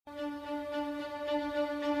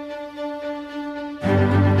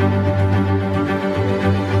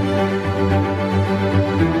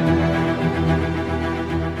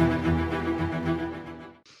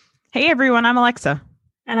everyone, I'm Alexa.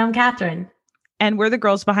 And I'm Catherine. And we're the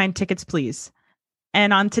girls behind Tickets Please.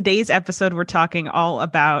 And on today's episode, we're talking all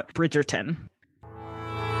about Bridgerton.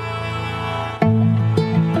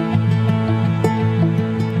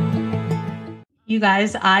 You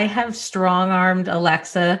guys, I have strong-armed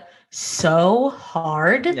Alexa so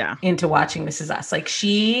hard into watching This Is Us. Like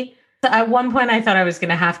at one point I thought I was going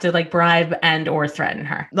to have to bribe and or threaten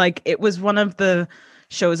her. It was one of the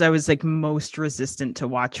shows I was most resistant to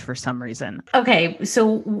watch for some reason. Okay,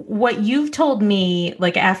 so what you've told me,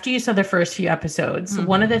 after you saw the first few episodes,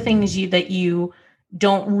 one of the things that you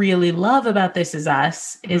don't really love about This Is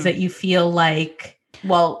Us is that you feel like,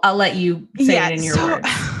 well, I'll let you say it in your words.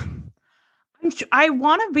 I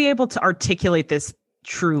want to be able to articulate this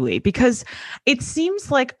truly because it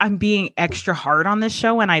seems like I'm being extra hard on this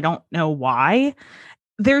show and I don't know why.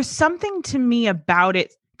 There's something to me about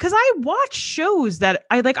it. Because I watch shows that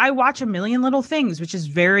I watch A Million Little Things, which is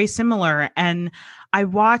very similar. And I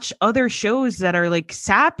watch other shows that are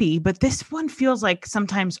sappy, but this one feels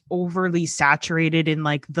sometimes overly saturated in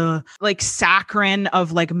the saccharine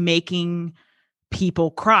of making people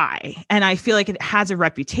cry. And I feel like it has a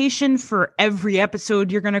reputation for every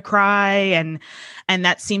episode you're going to cry. And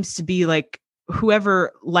that seems to be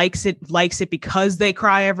whoever likes it because they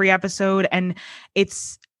cry every episode. And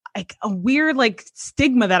it's a weird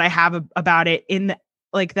stigma that I have about it in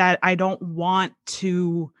that I don't want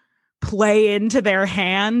to play into their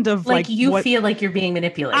hand of you feel like you're being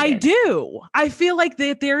manipulated. I do. I feel like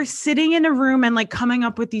they're sitting in a room and coming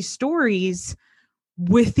up with these stories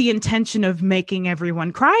with the intention of making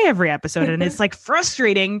everyone cry every episode. And it's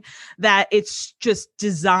frustrating that it's just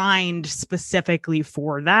designed specifically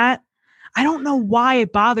for that. I don't know why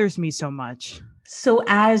it bothers me so much. So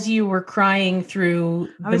as you were crying through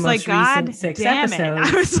the most recent 6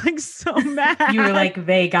 episodes, I was so mad. You were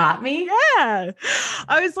they got me? Yeah.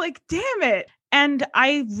 I was damn it. And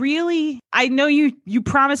I know you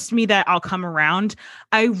promised me that I'll come around.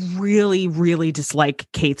 I really, really dislike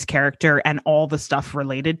Kate's character and all the stuff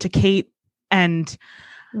related to Kate. And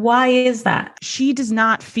why is that? She does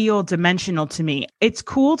not feel dimensional to me. It's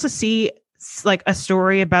cool to see a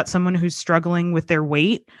story about someone who's struggling with their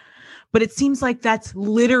weight. But it seems like that's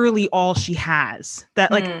literally all she has.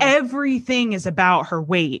 That everything is about her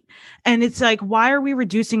weight. And it's why are we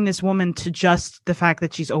reducing this woman to just the fact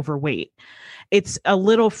that she's overweight? It's a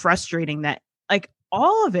little frustrating that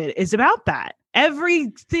all of it is about that.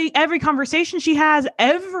 Everything, every conversation she has,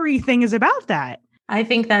 everything is about that. I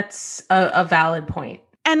think that's a valid point.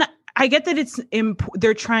 And I get that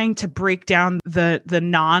they're trying to break down the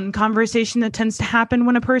non-conversation that tends to happen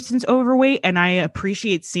when a person's overweight. And I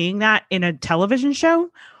appreciate seeing that in a television show.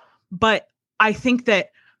 But I think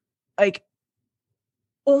that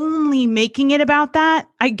only making it about that,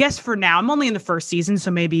 I guess for now, I'm only in the first season, so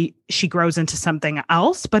maybe she grows into something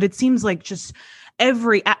else. But it seems just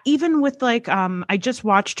even with I just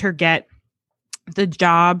watched her get the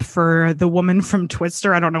job for the woman from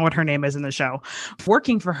Twister. I don't know what her name is in the show,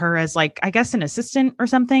 working for her as I guess an assistant or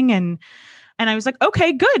something. And I was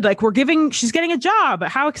okay, good. She's getting a job.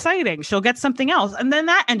 How exciting. She'll get something else. And then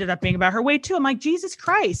that ended up being about her weight too. I'm Jesus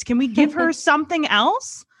Christ. Can we give her something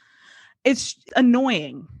else? It's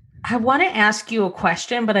annoying. I want to ask you a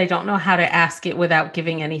question, but I don't know how to ask it without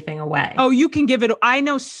giving anything away. Oh, you can give it. I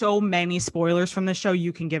know so many spoilers from the show.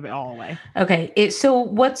 You can give it all away. Okay. So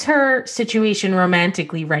what's her situation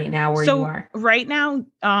romantically right now where you are? Right now,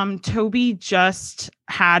 Toby just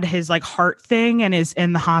had his heart thing and is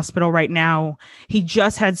in the hospital right now. He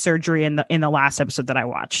just had surgery in the last episode that I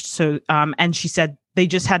watched. So, and she said they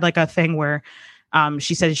just had a thing where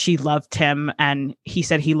she said she loved him and he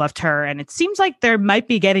said he loved her. And it seems like they might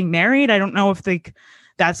be getting married. I don't know if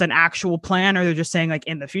that's an actual plan or they're just saying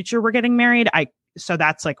in the future we're getting married. So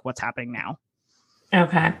that's what's happening now.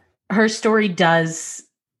 Okay. Her story does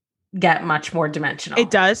get much more dimensional.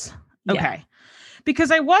 It does? Okay. Yeah.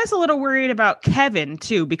 Because I was a little worried about Kevin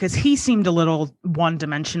too, because he seemed a little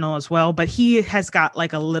one-dimensional as well, but he has got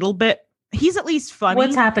a little bit, he's at least funny.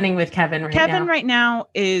 What's happening with Kevin right now? Kevin right now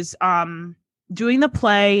is, doing the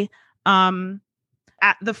play.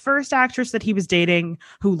 At the first actress that he was dating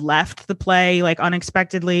who left the play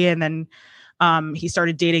unexpectedly, and then he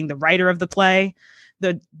started dating the writer of the play.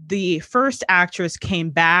 The first actress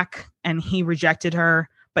came back and he rejected her,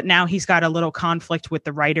 but now he's got a little conflict with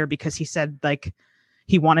the writer because he said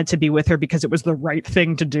he wanted to be with her because it was the right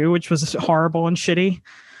thing to do, which was horrible and shitty.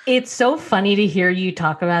 It's so funny to hear you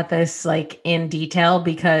talk about this in detail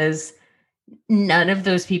because none of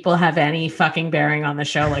those people have any fucking bearing on the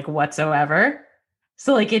show whatsoever.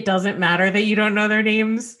 So it doesn't matter that you don't know their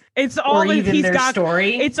names. It's all or that even he's their got.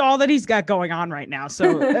 story. It's all that he's got going on right now.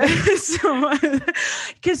 So,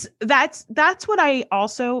 because that's what I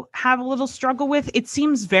also have a little struggle with. It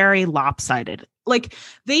seems very lopsided. Like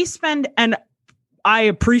they spend, and I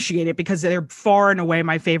appreciate it because they're far and away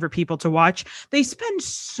my favorite people to watch. They spend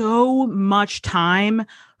so much time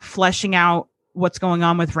fleshing out what's going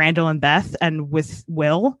on with Randall and Beth and with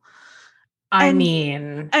Will. I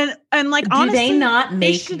mean, and like, do honestly, they not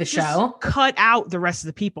make should the just show? cut out the rest of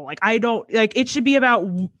the people. Like, I don't like it should be about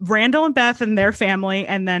Randall and Beth and their family,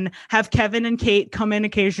 and then have Kevin and Kate come in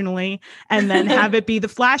occasionally, and then have it be the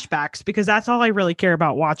flashbacks, because that's all I really care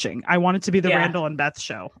about watching. I want it to be the Randall and Beth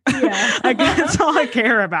show. Yeah. Like, that's all I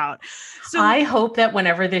care about. So I hope that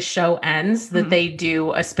whenever this show ends, that they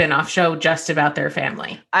do a spin-off show just about their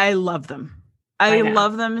family. I love them. I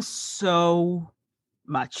love them so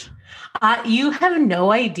much. You have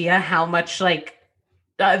no idea how much, like,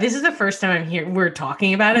 this is the first time I'm here. We're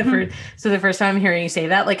talking about it so the first time I'm hearing you say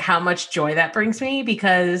that, like, how much joy that brings me,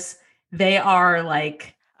 because they are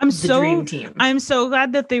like dream team. I'm so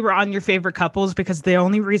glad that they were on your favorite couples, because the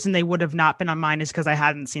only reason they would have not been on mine is because I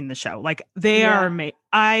hadn't seen the show. Like, they are amazing.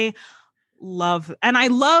 I love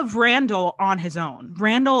Randall on his own.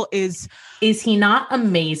 Randall is he not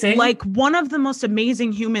amazing? Like one of the most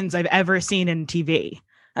amazing humans I've ever seen in TV.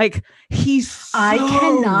 Like, he's so I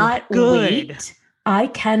cannot good. Wait. I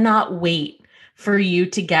cannot wait for you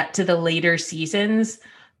to get to the later seasons,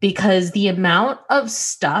 because the amount of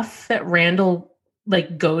stuff that Randall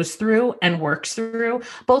like goes through and works through,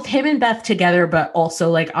 both him and Beth together, but also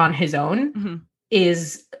like on his own,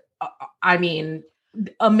 is, I mean,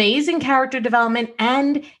 amazing character development,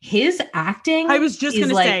 and his acting. I was just going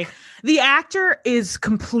to say, the actor is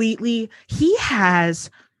completely, he has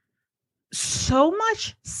so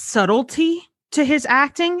much subtlety to his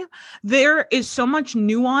acting. There is so much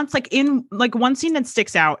nuance. Like, in like one scene that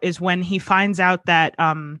sticks out is when he finds out that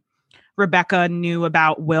Rebecca knew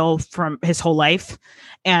about Will from his whole life,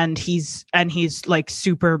 and he's like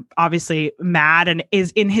super obviously mad, and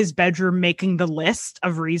is in his bedroom making the list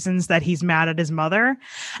of reasons that he's mad at his mother.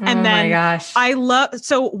 And then, my gosh,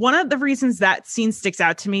 so one of the reasons that scene sticks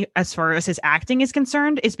out to me as far as his acting is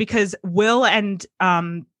concerned is because Will and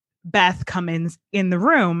Beth come in the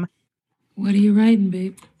room. What are you writing,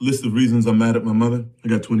 babe? List of reasons I'm mad at my mother. I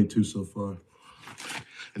got 22 so far.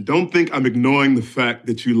 And don't think I'm ignoring the fact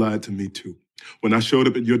that you lied to me, too. When I showed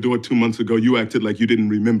up at your door 2 months ago, you acted like you didn't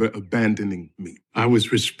remember abandoning me. I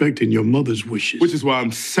was respecting your mother's wishes. Which is why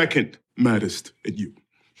I'm second maddest at you.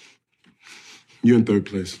 You're in third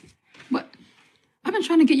place. What? I've been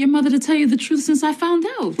trying to get your mother to tell you the truth since I found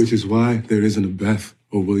out. Which is why there isn't a Beth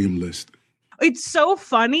or William list. It's so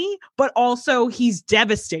funny, but also he's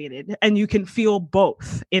devastated, and you can feel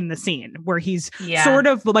both in the scene where he's sort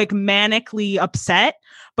of like manically upset,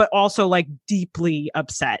 but also like deeply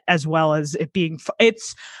upset, as well as it being.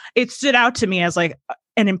 It stood out to me as like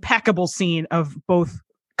an impeccable scene of both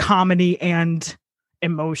comedy and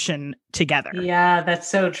emotion together. Yeah, that's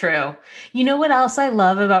so true. You know what else I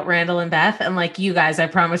love about Randall and Beth? And like, you guys, I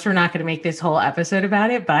promise we're not going to make this whole episode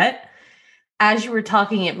about it, but as you were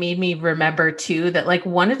talking, it made me remember too that like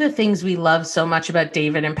one of the things we love so much about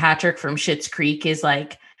David and Patrick from Schitt's Creek is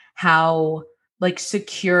like how like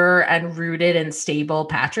secure and rooted and stable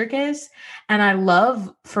Patrick is. And I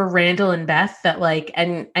love for Randall and Beth that like,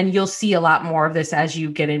 and you'll see a lot more of this as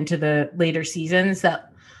you get into the later seasons,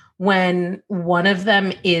 that when one of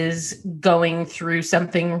them is going through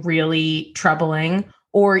something really troubling,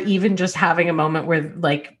 or even just having a moment where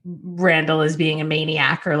like Randall is being a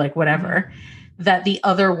maniac or like whatever, that the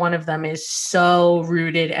other one of them is so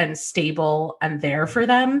rooted and stable and there for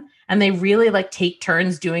them. And they really like take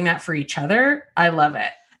turns doing that for each other. I love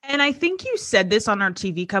it. And I think you said this on our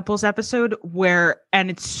TV couples episode and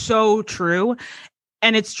it's so true.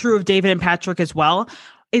 And it's true of David and Patrick as well,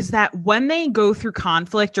 is that when they go through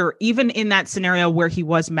conflict, or even in that scenario where he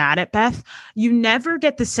was mad at Beth, you never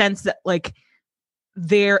get the sense that like,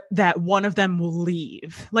 that one of them will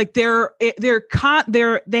leave. Like they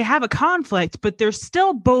have a conflict, but they're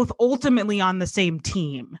still both ultimately on the same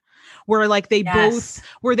team, where like they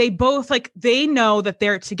both like they know that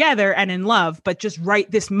they're together and in love, but just right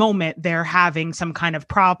this moment they're having some kind of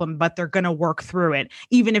problem, but they're gonna work through it,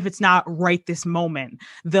 even if it's not right this moment.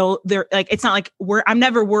 They're like, it's not like I'm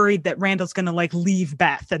never worried that Randall's gonna like leave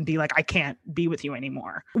Beth and be like, I can't be with you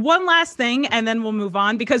anymore. One last thing, and then we'll move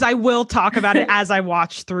on, because I will talk about it as I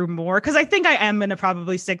watch through more, because I think I am gonna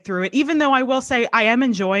probably stick through it, even though I will say I am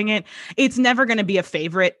enjoying it. It's never gonna be a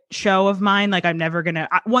favorite show of mine. Like, I'm never gonna,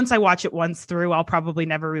 once I watch it once through, I'll probably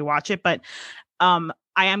never rewatch it. But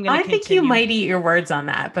I am going to think you might eat your words on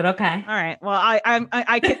that, but okay. All right. Well,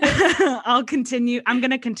 I can, I'll continue. I'm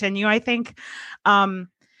going to continue. I think,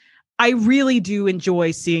 I really do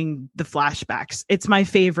enjoy seeing the flashbacks. It's my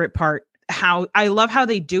favorite part. I love how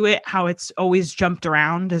they do it, how it's always jumped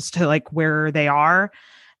around as to like where they are.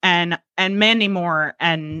 And Mandy Moore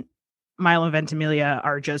and Milo Ventimiglia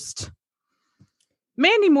are just,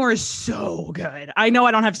 Mandy Moore is so good. I know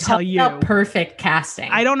I don't have to tell you. Perfect casting.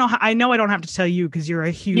 I don't know. I know I don't have to tell you because you're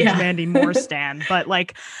a huge Mandy Moore stan, but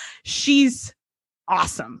like she's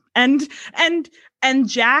awesome. And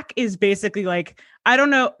Jack is basically like, I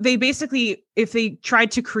don't know. They basically, if they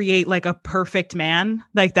tried to create like a perfect man,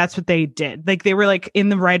 like that's what they did. Like they were like in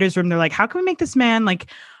the writer's room. They're like, how can we make this man like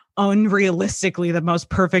unrealistically the most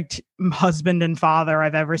perfect husband and father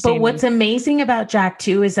I've ever seen? But what's amazing about Jack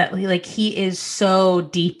too is that like he is so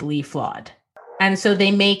deeply flawed. And so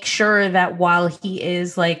they make sure that while he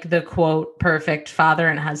is like the quote perfect father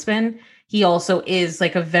and husband, he also is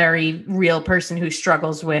like a very real person who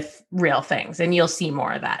struggles with real things. And you'll see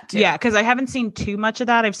more of that too. Yeah, because I haven't seen too much of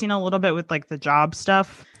that. I've seen a little bit with like the job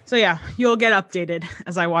stuff. So yeah, you'll get updated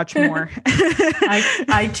as I watch more.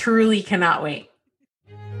 I truly cannot wait.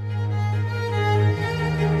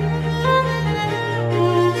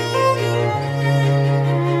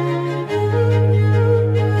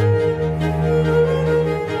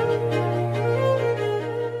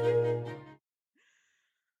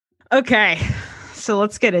 Okay, so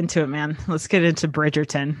let's get into it, man. Let's get into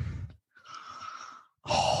Bridgerton.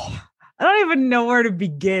 Oh, I don't even know where to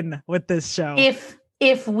begin with this show.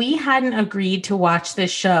 If we hadn't agreed to watch this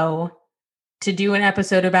show, to do an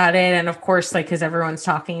episode about it, and of course, like, because everyone's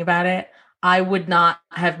talking about it, I would not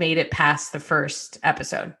have made it past the first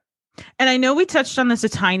episode. And I know we touched on this a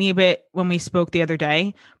tiny bit when we spoke the other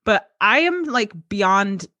day, but I am like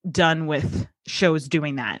beyond done with shows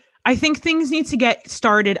doing that. I think things need to get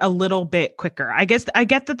started a little bit quicker. I get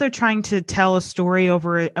that they're trying to tell a story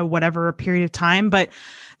over a period of time, but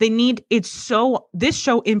this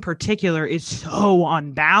show in particular is so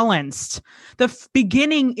unbalanced. The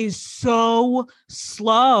beginning is so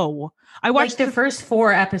slow. I watched the first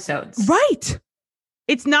 4 episodes. Right.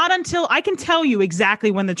 It's not until I can tell you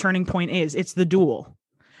exactly when the turning point is. It's the duel.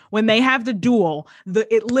 When they have the duel,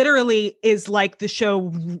 it literally is like the show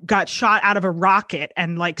got shot out of a rocket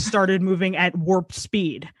and like started moving at warp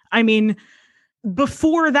speed. I mean,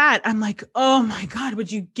 before that, I'm like, oh my God,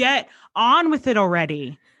 would you get on with it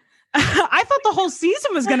already? I thought the whole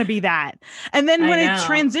season was going to be that. And then when it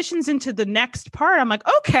transitions into the next part, I'm like,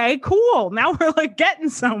 okay, cool. Now we're like getting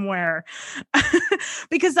somewhere.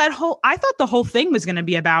 Because I thought the whole thing was going to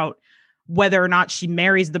be about whether or not she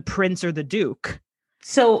marries the prince or the duke.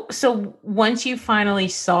 So once you finally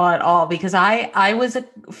saw it all, because I was a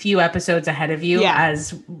few episodes ahead of you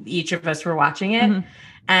as each of us were watching it,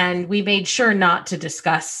 and we made sure not to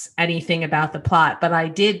discuss anything about the plot, but I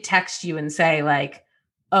did text you and say like,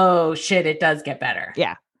 oh shit, it does get better.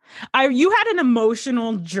 Yeah. You had an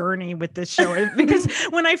emotional journey with this show because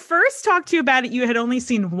when I first talked to you about it, you had only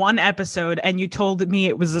seen 1 episode and you told me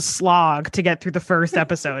it was a slog to get through the first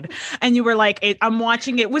episode. And you were like, I'm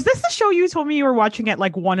watching it. Was this the show you told me you were watching at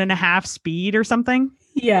like 1.5 speed or something?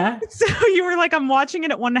 Yeah. So you were like, I'm watching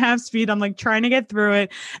it at 1.5 speed. I'm like trying to get through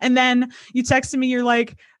it. And then you texted me, you're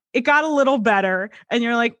like, it got a little better. And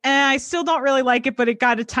you're like, I still don't really like it, but it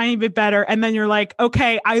got a tiny bit better. And then you're like,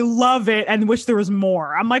 okay, I love it and wish there was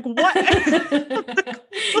more. I'm like, what?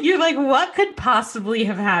 You're like, what could possibly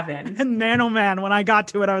have happened? And man, oh man, when I got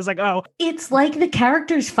to it, I was like, oh. It's like the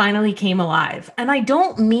characters finally came alive. And I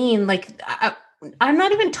don't mean like, I'm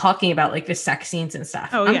not even talking about like the sex scenes and stuff.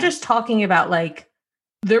 I'm just talking about like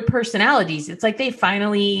their personalities. It's like they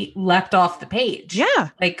finally leapt off the page. Yeah.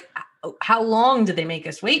 Like, how long did they make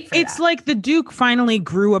us wait for It's like the Duke finally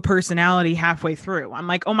grew a personality halfway through. I'm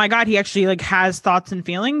like, oh my God, he actually like has thoughts and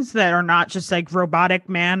feelings that are not just like robotic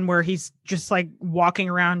man where he's just like walking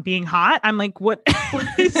around being hot. I'm like, what?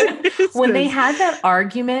 When they had that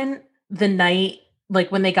argument the night,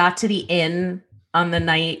 like when they got to the inn on the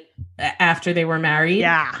night after they were married,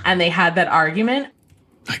 and they had that argument.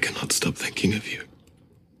 I cannot stop thinking of you.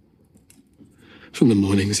 From the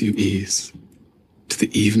mornings you ease, to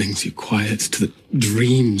the evenings you quiet, to the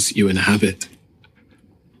dreams you inhabit.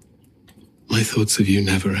 My thoughts of you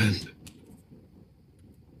never end.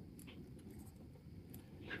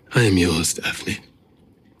 I am yours, Daphne.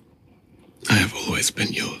 I have always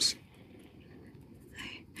been yours.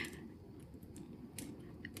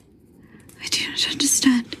 I do not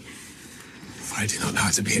understand. I do not know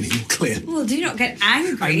how to be any more clear. Well, do not get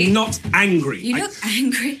angry. I'm not angry. You look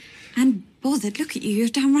angry and bothered. Look at you, you're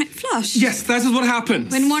downright flushed. Yes, that is what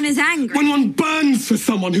happens. When one is angry. When one burns for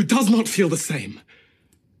someone who does not feel the same.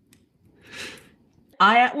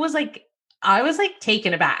 I was like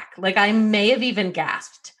taken aback. Like I may have even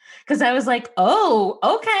gasped because I was like, oh,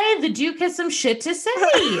 okay, the Duke has some shit to say.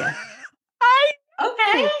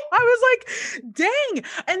 Okay. I was like, dang.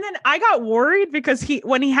 And then I got worried because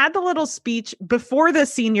when he had the little speech before the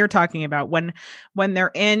scene you're talking about, when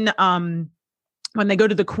they're in, when they go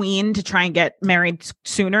to the Queen to try and get married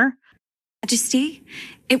sooner. Majesty,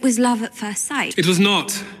 it was love at first sight. It was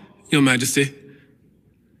not, Your Majesty.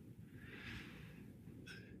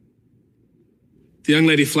 The young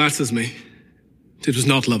lady flatters me. It was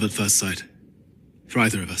not love at first sight. For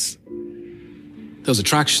either of us. There was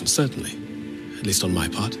attraction, certainly. At least on my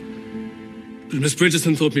part. But Miss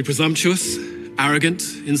Bridgerton thought me presumptuous, arrogant,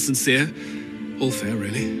 insincere. All fair,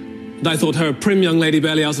 really. And I thought her a prim young lady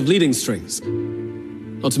barely out of leading strings.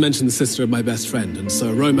 Not to mention the sister of my best friend, and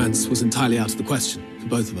so romance was entirely out of the question for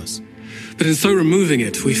both of us. But in so removing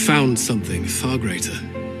it, we found something far greater.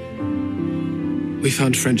 We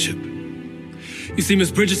found friendship. You see,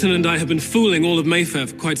 Miss Bridgerton and I have been fooling all of Mayfair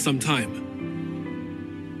for quite some time.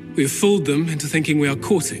 We have fooled them into thinking we are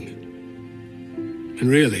courting. And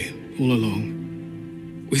really, all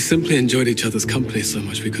along, we simply enjoyed each other's company so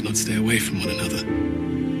much we could not stay away from one another.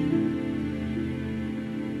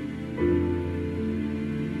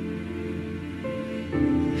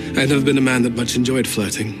 I had never been a man that much enjoyed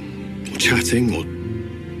flirting, or chatting, or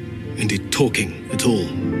indeed talking at all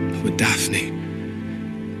with Daphne.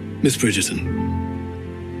 Miss Bridgerton.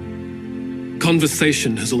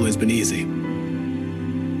 Conversation has always been easy.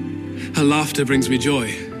 Her laughter brings me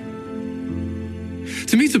joy.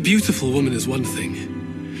 To meet a beautiful woman is one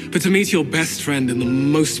thing, but to meet your best friend and the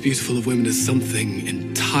most beautiful of women is something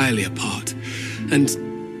entirely apart. And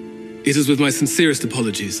it is with my sincerest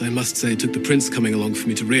apologies, I must say, it took the prince coming along for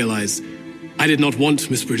me to realize I did not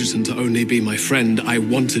want Miss Bridgerton to only be my friend, I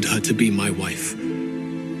wanted her to be my wife.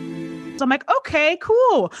 So I'm like, okay,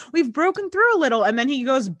 cool. We've broken through a little. And then he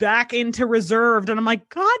goes back into reserved. And I'm like,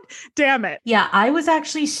 God damn it. Yeah, I was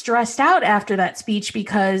actually stressed out after that speech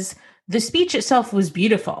because the speech itself was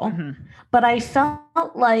beautiful, but I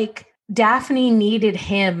felt like Daphne needed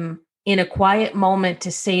him in a quiet moment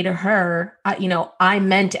to say to her, I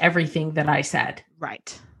meant everything that I said.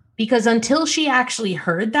 Right. Because until she actually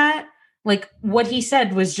heard that, like what he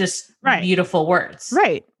said was just beautiful words.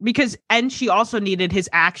 Right. And she also needed his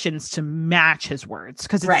actions to match his words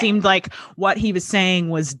because it seemed like what he was saying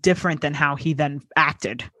was different than how he then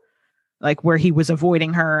acted. Like where he was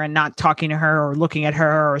avoiding her and not talking to her or looking at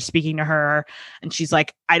her or speaking to her. And she's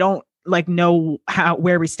like, I don't know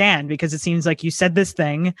where we stand because it seems like you said this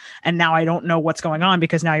thing and now I don't know what's going on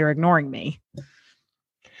because now you're ignoring me.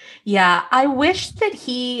 Yeah, I wish that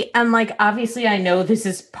and obviously I know this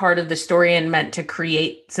is part of the story and meant to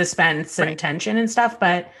create suspense and tension and stuff,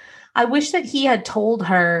 but I wish that he had told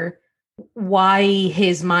her why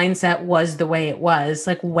his mindset was the way it was,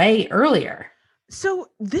 like way earlier. So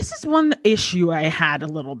this is one issue I had a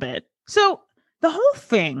little bit. So the whole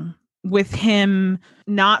thing with him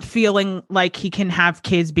not feeling like he can have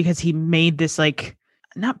kids because he made this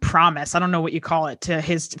not promise, I don't know what you call it, to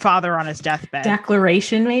his father on his deathbed.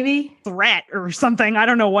 Declaration, maybe? Threat or something. I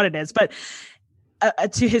don't know what it is, but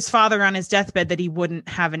to his father on his deathbed that he wouldn't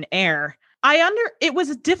have an heir. It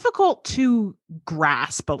was difficult to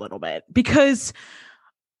grasp a little bit because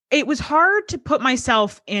it was hard to put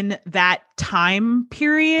myself in that time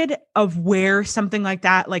period of where something like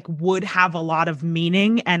that would have a lot of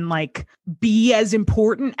meaning and be as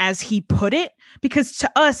important as he put it. Because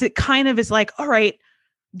to us, it kind of is like, all right,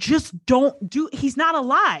 just he's not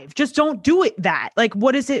alive. Just don't do it that.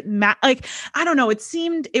 What is it? I don't know.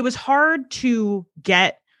 It was hard to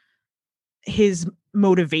get his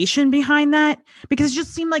motivation behind that because it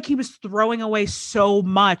just seemed like he was throwing away so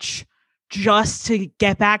much just to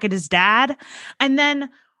get back at his dad. And then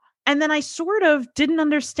I sort of didn't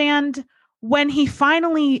understand when they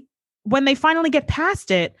finally get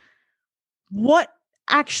past it, what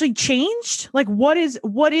actually changed? What is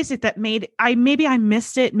it that maybe I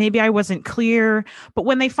missed it. Maybe I wasn't clear, but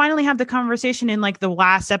when they finally have the conversation in the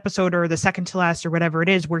last episode or the second to last or whatever it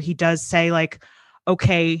is, where he does say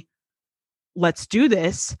okay, let's do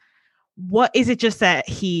this. What is it just that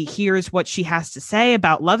he hears what she has to say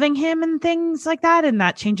about loving him and things like that, and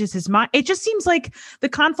that changes his mind? It just seems like the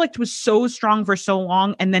conflict was so strong for so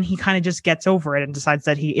long, and then he kind of just gets over it and decides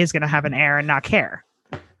that he is going to have an heir and not care.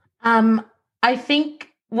 I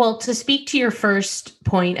think, to speak to your first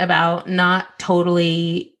point about not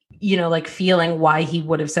totally, feeling why he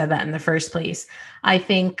would have said that in the first place, I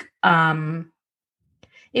think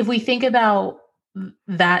if we think about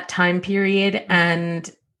that time period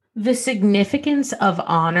and the significance of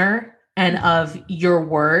honor and of your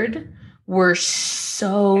word were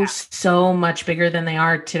so much bigger than they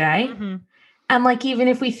are today. Mm-hmm. And like, even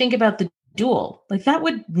if we think about the duel, like that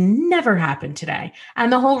would never happen today.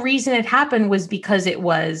 And the whole reason it happened was because it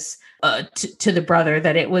was to the brother,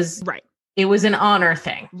 that it was Right. It was an honor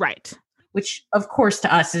thing. Right. Which of course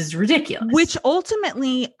to us is ridiculous. Which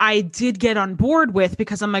ultimately I did get on board with,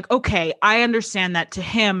 because I'm like, okay, I understand that to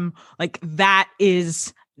him, like that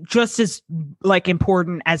is just as like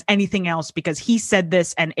important as anything else, because he said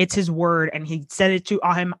this and it's his word, and he said it to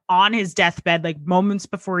him on his deathbed, like moments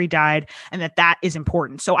before he died, and that is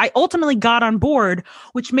important. So I ultimately got on board,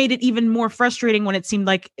 which made it even more frustrating when it seemed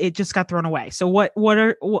like it just got thrown away. So what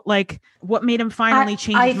made him finally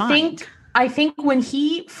change his mind? I think when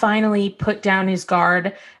he finally put down his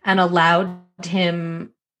guard and allowed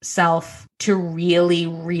himself to really,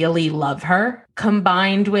 really love her,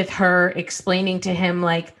 combined with her explaining to him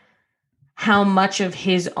like how much of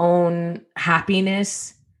his own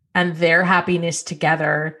happiness and their happiness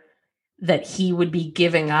together that he would be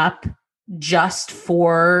giving up just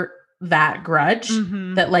for that grudge,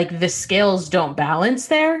 that like the scales don't balance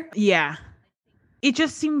there. Yeah. It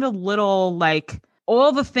just seemed a little like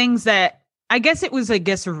all the things that I guess it was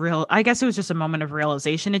just a moment of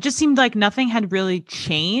realization. It just seemed like nothing had really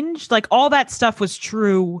changed. Like all that stuff was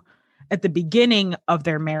true at the beginning of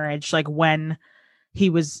their marriage, like when he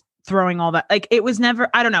was throwing all that, like it was never,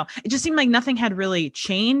 I don't know. It just seemed like nothing had really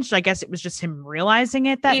changed. I guess it was just him realizing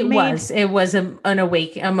it. It was a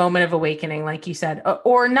moment of awakening, like you said,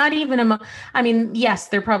 or not even I mean, yes,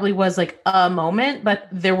 there probably was like a moment, but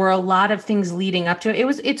there were a lot of things leading up to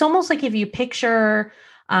it. It's almost like if you picture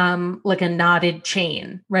like a knotted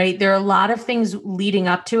chain, right? There are a lot of things leading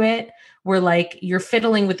up to it where like you're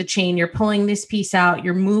fiddling with the chain, you're pulling this piece out,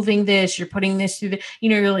 you're moving this, you're putting this through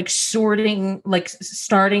you're like sorting, like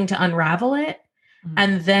starting to unravel it. Mm-hmm.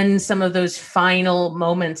 And then some of those final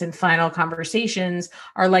moments and final conversations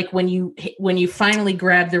are like when you finally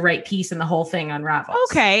grab the right piece and the whole thing unravels.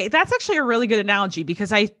 Okay, that's actually a really good analogy,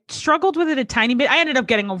 because I struggled with it a tiny bit. I ended up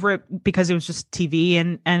getting over it because it was just TV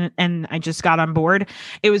and I just got on board.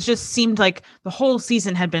 It was just seemed like the whole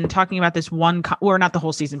season had been talking about this one, or not the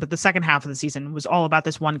whole season, but the second half of the season was all about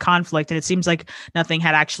this one conflict. And it seems like nothing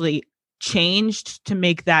had actually changed to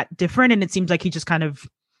make that different. And it seems like he just kind of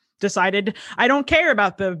decided, I don't care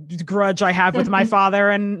about the grudge I have with my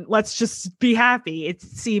father, and let's just be happy. It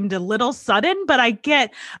seemed a little sudden, but I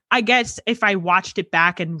guess if I watched it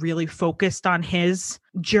back and really focused on his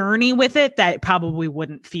journey with it, that it probably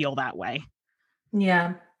wouldn't feel that way.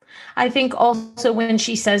 Yeah. I think also when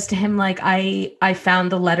she says to him, like, I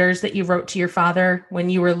found the letters that you wrote to your father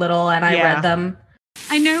when you were little and I read them.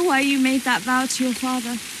 I know why you made that vow to your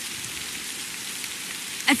father.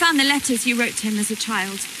 I found the letters you wrote to him as a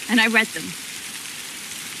child, and I read them.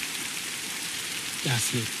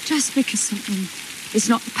 Daphne. Just because something is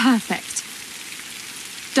not perfect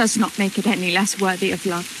does not make it any less worthy of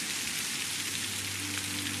love.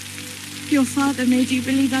 Your father made you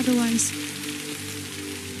believe otherwise.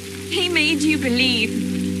 He made you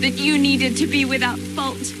believe that you needed to be without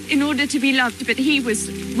fault in order to be loved, but he was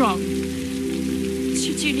wrong.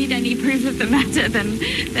 Should you need any proof of the matter, then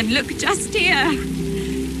look just here.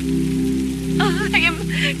 I am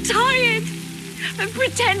tired of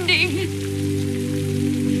pretending.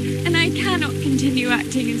 And I cannot continue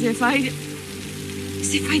acting as if I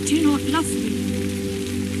do not love you.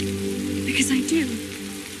 Because I do.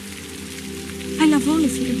 I love all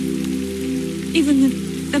of you. Even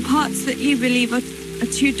the parts that you believe are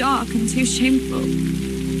too dark and too shameful.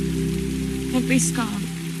 Every scar,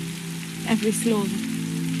 every flaw,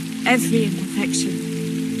 every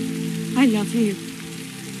imperfection. I love you.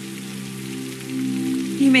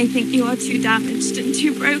 You may think you are too damaged and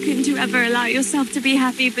too broken to ever allow yourself to be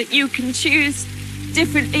happy, but you can choose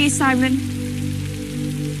differently, Simon.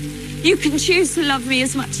 You can choose to love me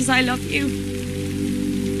as much as I love you.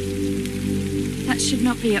 That should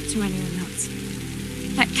not be up to anyone else.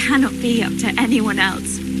 That cannot be up to anyone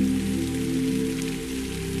else.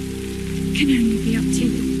 It can only be up to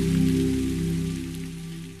you.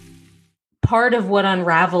 Part of what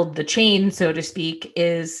unraveled the chain, so to speak,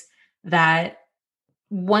 is that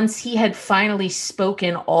once he had finally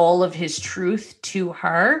spoken all of his truth to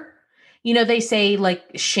her, they say like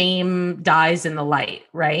shame dies in the light,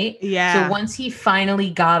 right? Yeah. So once he finally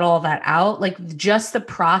got all that out, like just the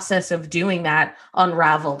process of doing that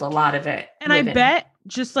unraveled a lot of it. And I bet,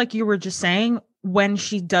 just like you were just saying, when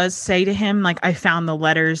she does say to him, like, I found the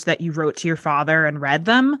letters that you wrote to your father and read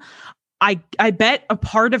them, I bet a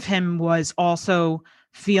part of him was also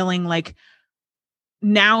feeling like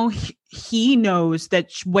now he knows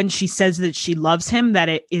that when she says that she loves him, that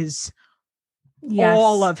it is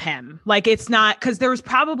all of him. Like, it's not, because there was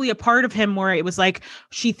probably a part of him where it was like,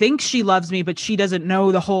 she thinks she loves me, but she doesn't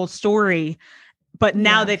know the whole story. But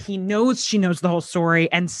now that he knows, she knows the whole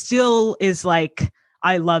story and still is like,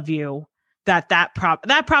 I love you. That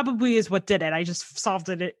probably is what did it. I just solved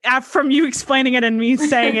it from you explaining it and me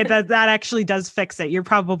saying it, that actually does fix it. You're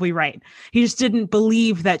probably right. He just didn't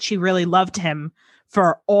believe that she really loved him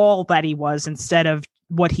for all that he was instead of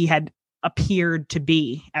what he had appeared to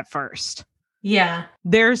be at first. Yeah.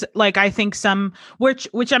 There's like, I think some, which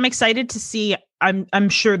I'm excited to see. I'm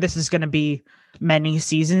sure this is going to be many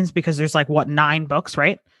seasons because there's like 9 books,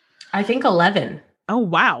 right? I think 11. Oh,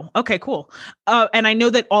 wow. Okay, cool. And I know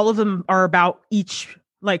that all of them are about each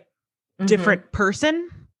like different person,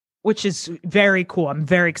 which is very cool. I'm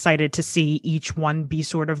very excited to see each one be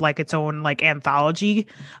sort of like its own like anthology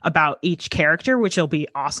about each character, which will be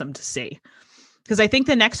awesome to see. Because I think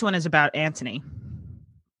the next one is about Anthony.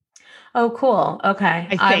 Oh, cool. Okay.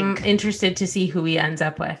 I'm think. interested to see who he ends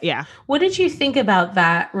up with. Yeah. What did you think about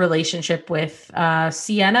that relationship with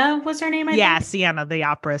Sienna? Was her name? I think? Sienna, the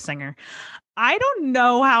opera singer. I don't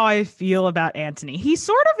know how I feel about Anthony. He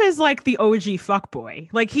sort of is like the OG fuckboy.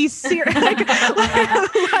 Like he's like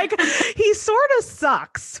he sort of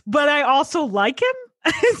sucks, but I also like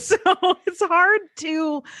him. So it's hard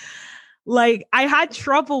to like, I had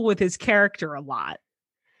trouble with his character a lot.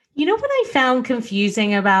 You know what I found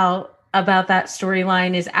confusing about that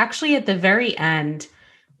storyline is actually at the very end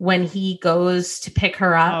when he goes to pick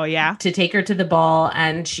her up to take her to the ball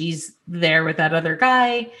and she's there with that other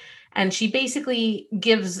guy. And she basically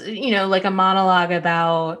gives, like a monologue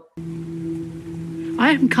about,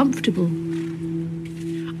 I am comfortable.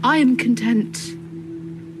 I am content.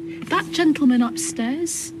 That gentleman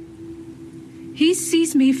upstairs, he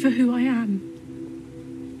sees me for who I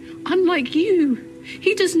am. Unlike you,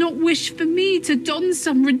 he does not wish for me to don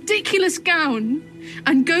some ridiculous gown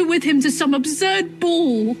and go with him to some absurd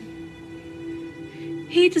ball.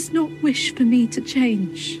 He does not wish for me to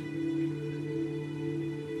change.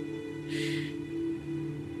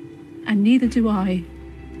 And neither do I.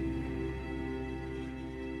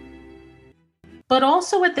 But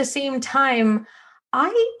also at the same time,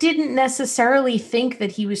 I didn't necessarily think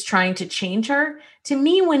that he was trying to change her. To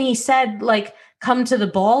me, when he said, like, come to the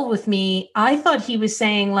ball with me, I thought he was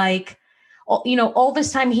saying, like, all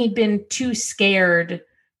this time he'd been too scared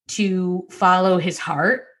to follow his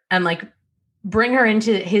heart and, like, bring her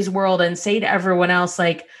into his world and say to everyone else,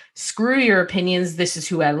 like, screw your opinions, this is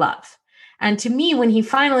who I love. And to me, when he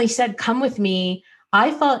finally said, come with me, I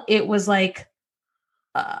thought it was like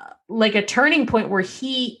a turning point where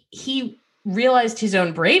he realized his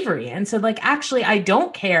own bravery and said, like, actually, I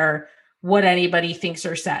don't care what anybody thinks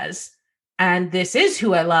or says. And this is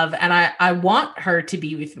who I love. And I want her to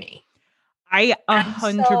be with me. I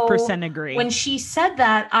 100% agree. When she said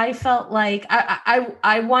that, I felt like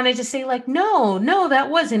I wanted to say, like, no, that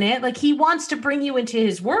wasn't it. Like, he wants to bring you into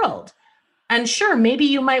his world. And sure, maybe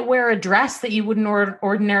you might wear a dress that you wouldn't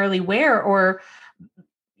ordinarily wear, or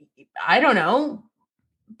I don't know.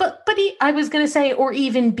 But I was going to say, or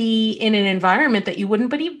even be in an environment that you wouldn't.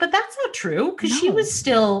 But that's not true because she was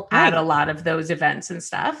still at a lot of those events and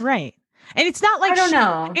stuff. Right. And it's not like, I don't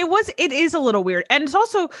know. It is a little weird. And it's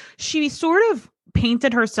also, she sort of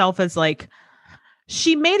painted herself as like,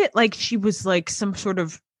 she made it like she was like some sort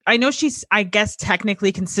of, I know she's, I guess,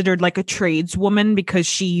 technically considered like a tradeswoman because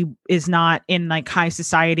she is not in like high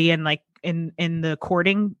society and like in the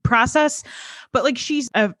courting process, but like she's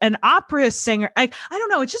an opera singer. I don't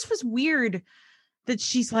know. It just was weird that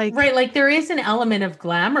she's like, right. Like there is an element of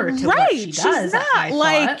glamour to what she does. She's not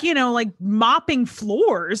like, like mopping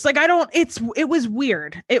floors. Like it was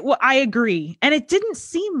weird. I agree. And it didn't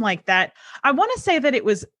seem like that. I want to say that it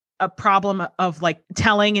was a problem of like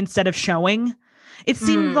telling instead of showing. It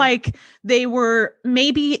seemed like they were,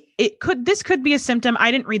 this could be a symptom.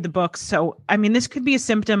 I didn't read the book. So, I mean, this could be a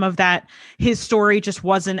symptom of that. His story just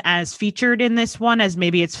wasn't as featured in this one as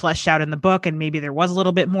maybe it's fleshed out in the book. And maybe there was a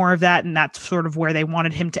little bit more of that. And that's sort of where they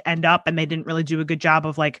wanted him to end up. And they didn't really do a good job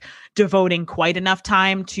of like devoting quite enough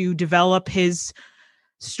time to develop his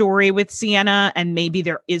story with Sienna. And maybe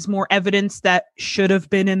there is more evidence that should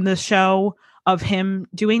have been in the show of him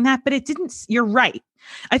doing that, but it didn't. You're right.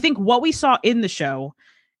 I think what we saw in the show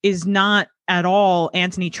is not at all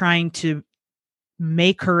Anthony trying to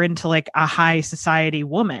make her into like a high society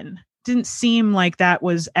woman. Didn't seem like that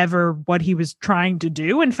was ever what he was trying to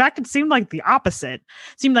do. In fact, it seemed like the opposite.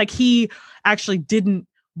 It seemed like he actually didn't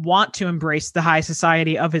want to embrace the high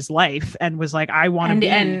society of his life and was like, I want to be.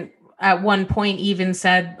 And at one point even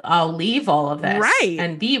said, I'll leave all of this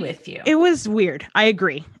and be with you. It was weird. I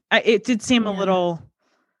agree. It did seem a little,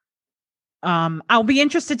 I'll be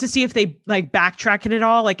interested to see if they like backtrack it at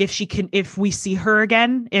all. Like if we see her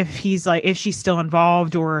again, if she's still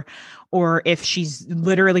involved or if she's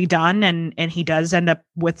literally done and he does end up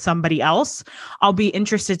with somebody else. I'll be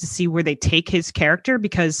interested to see where they take his character,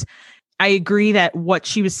 because I agree that what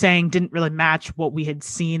she was saying didn't really match what we had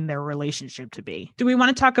seen their relationship to be. Do we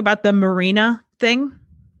want to talk about the Marina thing?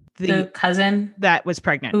 The cousin that was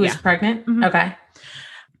pregnant. Who was pregnant? Mm-hmm. Okay.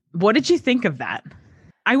 What did you think of that?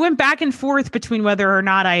 I went back and forth between whether or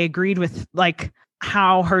not I agreed with like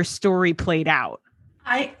how her story played out.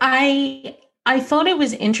 I thought it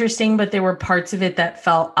was interesting, but there were parts of it that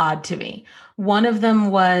felt odd to me. One of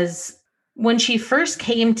them was when she first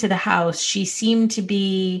came to the house, she seemed to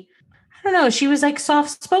be, I don't know, she was like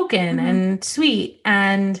soft-spoken and sweet.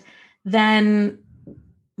 And then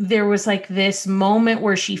there was like this moment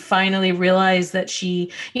where she finally realized that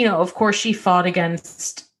she, you know, of course she fought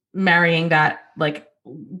against marrying that like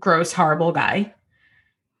gross, horrible guy.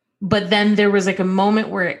 But then there was like a moment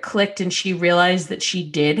where it clicked and she realized that she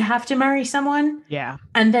did have to marry someone. Yeah.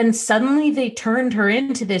 And then suddenly they turned her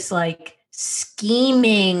into this like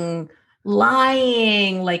scheming,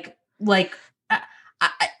 lying,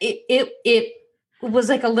 it was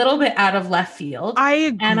like a little bit out of left field. I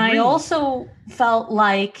agree. And I also felt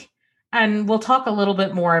like, and we'll talk a little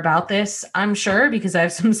bit more about this, I'm sure, because I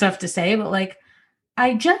have some stuff to say, but like,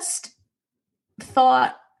 I just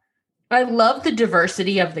thought, I love the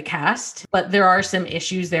diversity of the cast, but there are some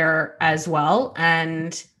issues there as well.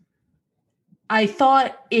 And I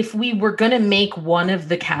thought if we were going to make one of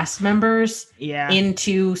the cast members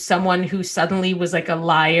into someone who suddenly was like a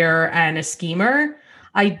liar and a schemer,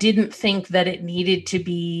 I didn't think that it needed to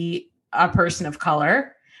be a person of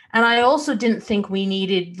color. And I also didn't think we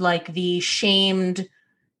needed like the shamed,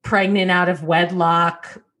 pregnant out of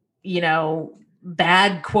wedlock, you know,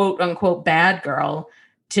 bad, quote unquote, bad girl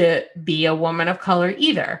to be a woman of color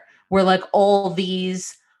either. Where like all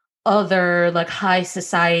these other like high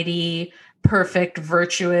society, perfect,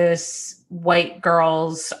 virtuous white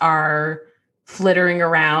girls are flittering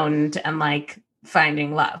around and like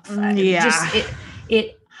finding love.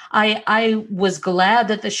 I was glad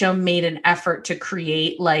that the show made an effort to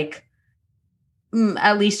create like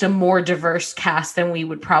at least a more diverse cast than we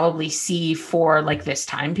would probably see for like this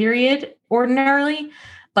time period ordinarily.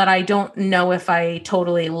 But I don't know if I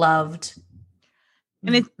totally loved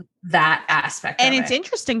that aspect of it. And it's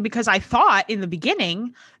interesting because I thought in the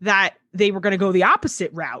beginning that they were going to go the opposite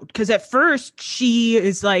route. Because at first she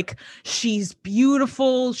is like, she's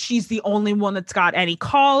beautiful. She's the only one that's got any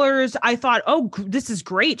collars. I thought, oh, this is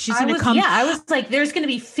great. She's going to come. Yeah, I was like, there's going to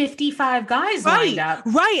be 55 guys lined up.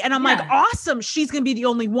 Right. And I'm like, awesome. She's going to be the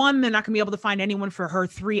only one. They're not going to be able to find anyone for her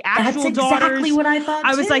 3 actual daughters. That's exactly what I thought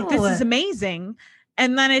I was like, this is amazing.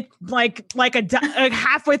 And then it like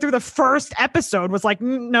halfway through the first episode was like,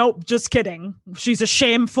 nope, just kidding. She's a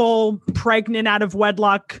shameful, pregnant out of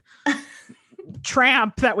wedlock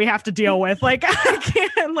tramp that we have to deal with. Like, I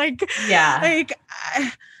can't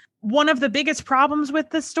one of the biggest problems with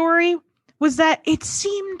the story was that it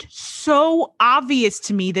seemed so obvious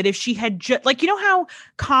to me that if she had just like, you know how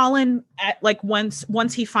Colin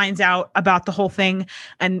once he finds out about the whole thing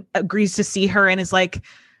and agrees to see her and is like,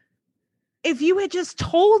 if you had just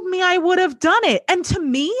told me, I would have done it. And to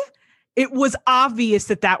me, it was obvious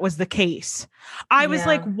that was the case. I was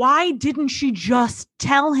like, why didn't she just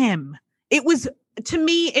tell him? To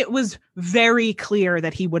me, it was very clear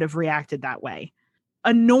that he would have reacted that way.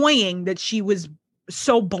 Annoying that she was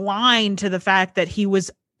so blind to the fact that he was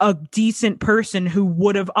a decent person who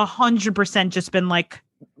would have 100% just been like,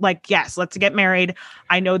 yes, let's get married.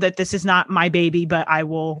 I know that this is not my baby, but I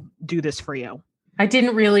will do this for you. I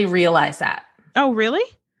didn't really realize that. Oh, really?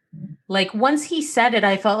 Like once he said it,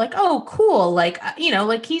 I felt like, oh, cool. Like, you know,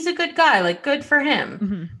 like he's a good guy, like good for him.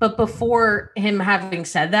 Mm-hmm. But before him having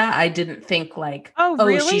said that, I didn't think like,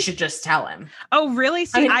 really? She should just tell him. Oh, really?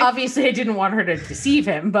 See, obviously I didn't want her to deceive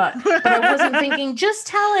him, but I wasn't thinking, just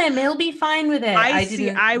tell him, he'll be fine with it.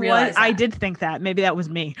 I did think that. Maybe that was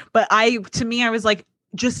me. But I was like,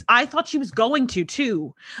 I thought she was going to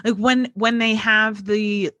too. Like when they have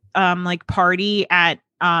the like party at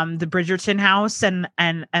the Bridgerton house and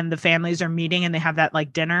the families are meeting and they have that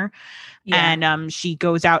like dinner and she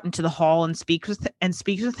goes out into the hall and speaks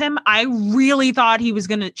with him. I really thought she was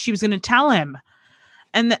gonna tell him.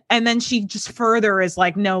 And then she just further is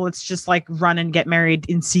like, no, let's just like run and get married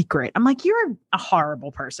in secret. I'm like, you're a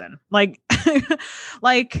horrible person. Like,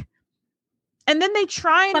 like And then they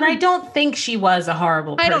try and But I don't think she was a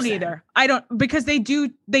horrible person. I don't either. I don't, because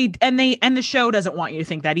and the show doesn't want you to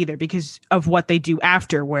think that either because of what they do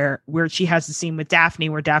after where she has the scene with Daphne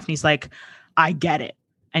where Daphne's like, I get it.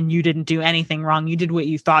 And you didn't do anything wrong. You did what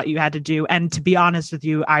you thought you had to do. And to be honest with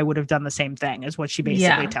you, I would have done the same thing is what she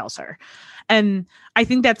basically tells her. And I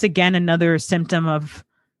think that's again, another symptom of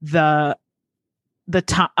the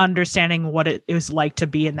understanding what it was like to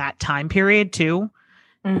be in that time period too.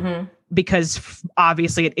 Mm-hmm. Because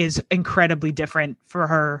obviously it is incredibly different for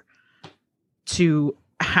her to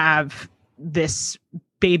have this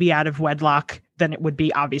baby out of wedlock than it would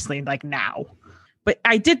be obviously like now. But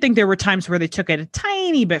I did think there were times where they took it a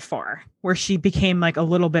tiny bit far, where she became like a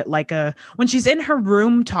little bit like when she's in her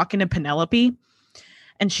room talking to Penelope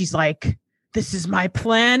and she's like, this is my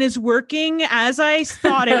plan is working as I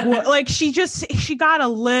thought it would. Like she got a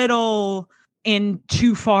little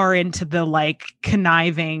too far into the like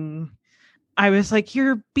conniving. I was like,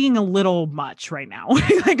 you're being a little much right now.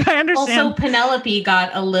 Like I understand. Also, Penelope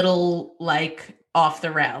got a little like off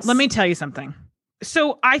the rails. Let me tell you something.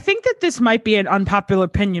 So I think that this might be an unpopular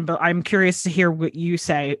opinion, but I'm curious to hear what you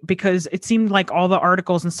say, because it seemed like all the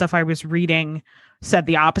articles and stuff I was reading said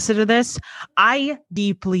the opposite of this. I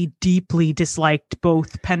deeply, deeply disliked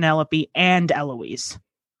both Penelope and Eloise.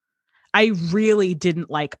 I really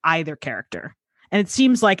didn't like either character. And it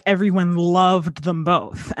seems like everyone loved them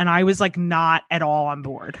both. And I was like not at all on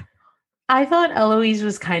board. I thought Eloise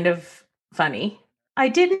was kind of funny. I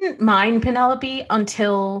didn't mind Penelope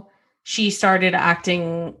until she started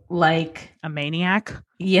acting like a maniac.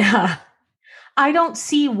 Yeah. I don't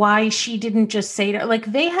see why she didn't just say to, like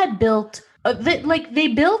they had built they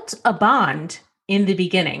built a bond in the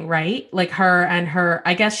beginning, right? Like her and her,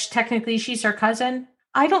 I guess technically she's her cousin.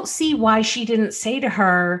 I don't see why she didn't say to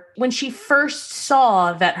her when she first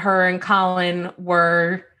saw that her and Colin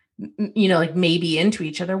were, like maybe into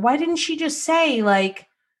each other. Why didn't she just say like,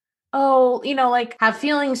 oh, like have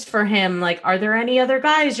feelings for him? Like, are there any other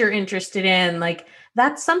guys you're interested in? Like,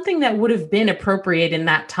 that's something that would have been appropriate in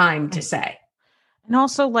that time to say. And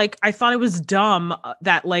also, like, I thought it was dumb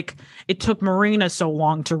that, like, it took Marina so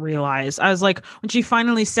long to realize. I was like, when she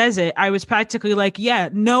finally says it, I was practically like, yeah,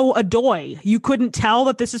 no, Adoy. You couldn't tell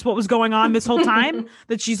that this is what was going on this whole time?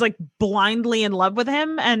 That she's, like, blindly in love with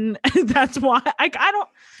him? And that's why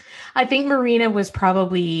I think Marina was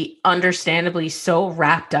probably understandably so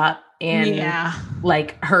wrapped up in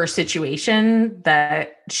like her situation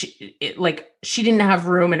that she didn't have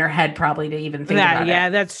room in her head probably to even think about it. Yeah,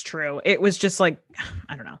 that's true. It was just like,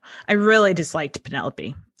 I don't know. I really disliked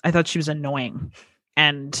Penelope. I thought she was annoying.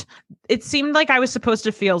 And it seemed like I was supposed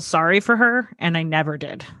to feel sorry for her, and I never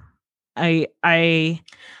did. I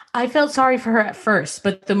felt sorry for her at first,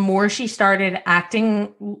 but the more she started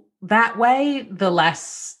acting that way, the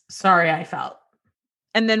less sorry I felt.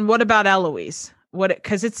 And then what about Eloise?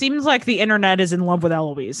 Because it seems like the internet is in love with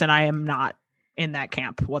Eloise, and I am not in that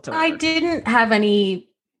camp whatsoever. I didn't have any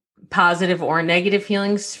positive or negative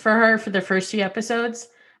feelings for her for the first few episodes,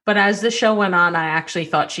 but as the show went on, I actually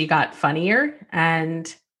thought she got funnier,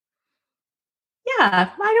 and yeah,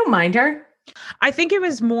 I don't mind her. I think it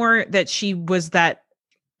was more that she was that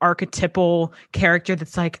archetypal character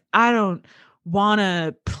that's like, I don't want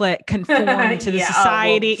to conform to the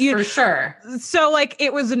society. For sure. So like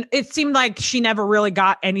it seemed like she never really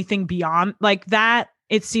got anything beyond like that.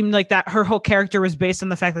 It seemed like that her whole character was based on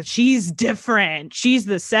the fact that she's different. She's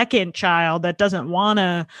the second child that doesn't want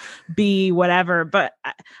to be whatever. But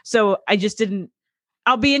so I just didn't.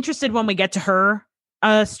 I'll be interested when we get to her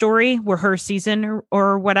story, or her season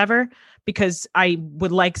or whatever, because I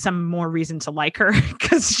would like some more reason to like her,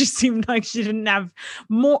 because she seemed like she didn't have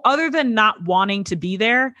more other than not wanting to be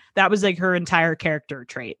there. That was like her entire character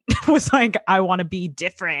trait was like, I want to be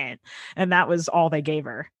different. And that was all they gave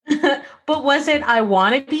her. But was it, I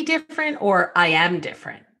want to be different, or I am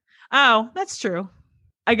different? Oh, that's true.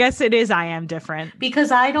 I guess it is, I am different. Because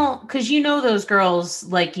those girls,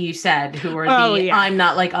 like you said, who are I'm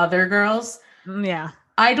not like other girls. Yeah.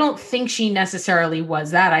 I don't think she necessarily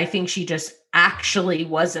was that. I think she just actually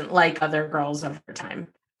wasn't like other girls of her time.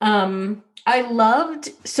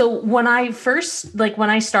 So when I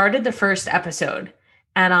started the first episode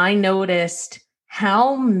and I noticed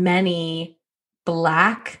how many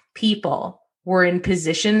Black people were in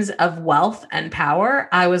positions of wealth and power,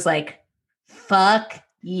 I was like, fuck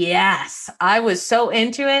yes. I was so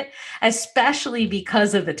into it, especially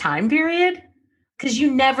because of the time period. Because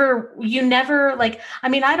you never like, I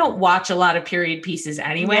mean, I don't watch a lot of period pieces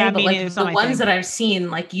anyway, but like the ones that I've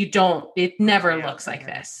seen, like it never looks like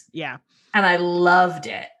this. Yeah. And I loved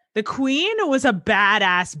it. The queen was a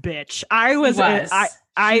badass bitch. I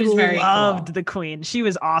very loved cool. the queen. She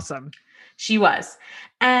was awesome. She was.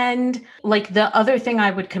 And like the other thing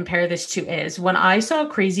I would compare this to is when I saw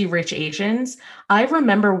Crazy Rich Asians, I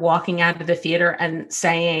remember walking out of the theater and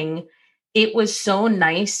saying it was so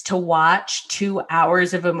nice to watch 2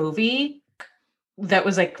 hours of a movie that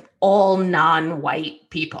was like all non-white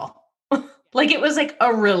people. Like it was like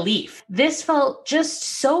a relief. This felt just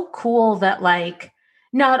so cool that like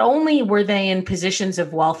not only were they in positions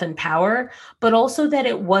of wealth and power, but also that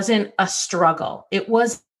it wasn't a struggle. It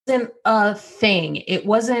wasn't a thing. It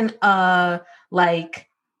wasn't like,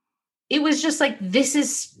 it was just like, this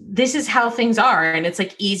is how things are. And it's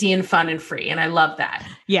like easy and fun and free. And I love that.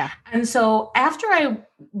 Yeah. And so after I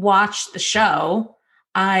watched the show,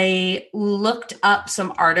 I looked up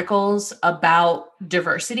some articles about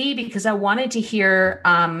diversity because I wanted to hear,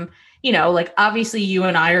 like obviously you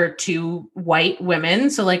and I are 2 white women.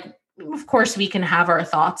 So like, of course we can have our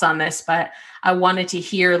thoughts on this, but I wanted to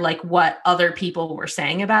hear like what other people were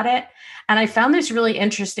saying about it. And I found this really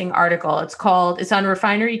interesting article. It's on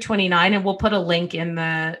Refinery 29, and we'll put a link in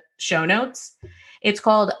the show notes. It's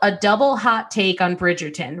called A Double Hot Take on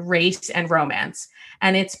Bridgerton, Race and Romance.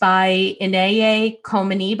 And it's by Ineye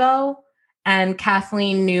Komenibo and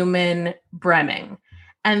Kathleen Newman Breming.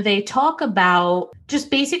 And they talk about just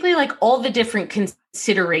basically like all the different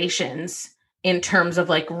considerations in terms of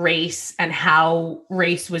like race and how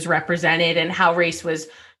race was represented and how race was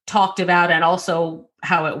talked about and also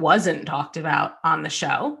how it wasn't talked about on the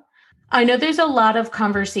show. I know there's a lot of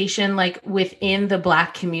conversation like within the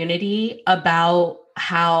Black community about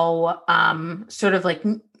how sort of like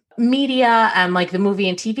media and like the movie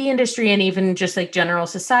and TV industry and even just like general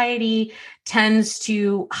society tends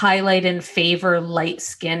to highlight and favor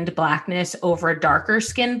light-skinned Blackness over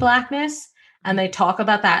darker-skinned Blackness. And they talk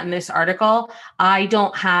about that in this article. I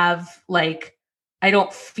don't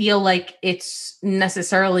feel like it's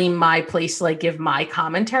necessarily my place to like give my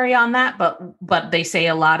commentary on that, but they say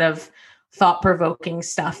a lot of thought-provoking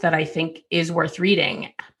stuff that I think is worth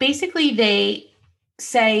reading. Basically, they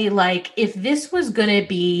say like, if this was going to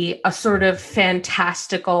be a sort of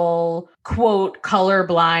fantastical, quote,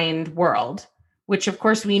 colorblind world, which of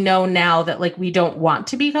course we know now that like we don't want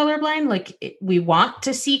to be colorblind, like we want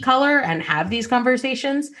to see color and have these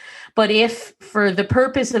conversations. But if for the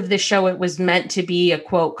purpose of this show, it was meant to be a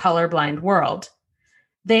quote, colorblind world,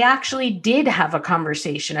 they actually did have a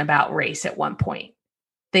conversation about race at one point.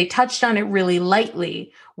 They touched on it really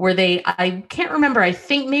lightly where I can't remember, I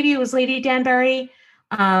think maybe it was Lady Danbury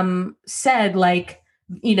said like,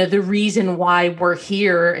 the reason why we're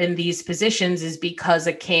here in these positions is because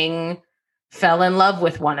a king fell in love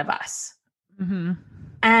with one of us. Mm-hmm.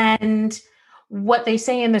 And what they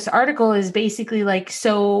say in this article is basically like,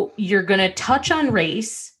 so you're going to touch on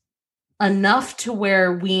race enough to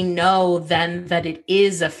where we know then that it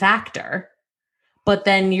is a factor, but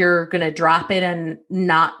then you're going to drop it and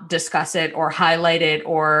not discuss it or highlight it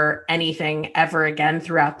or anything ever again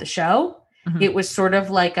throughout the show. Mm-hmm. It was sort of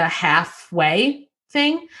like a halfway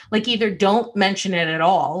thing, like either don't mention it at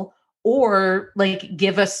all or like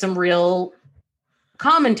give us some real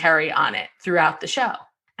commentary on it throughout the show.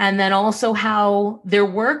 And then also how there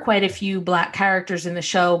were quite a few Black characters in the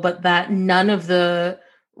show, but that none of the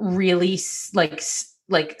really like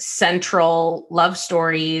central love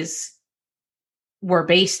stories were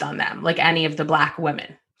based on them, like any of the Black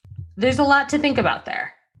women. There's a lot to think about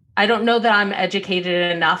there. I don't know that I'm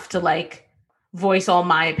educated enough to like voice all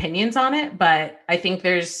my opinions on it, but I think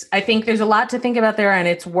there's a lot to think about there and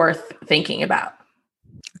it's worth thinking about.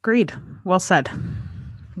 Agreed. Well said.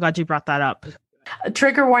 I'm glad you brought that up.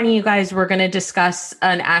 Trigger warning, you guys, we're going to discuss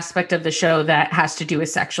an aspect of the show that has to do with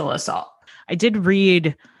sexual assault. I did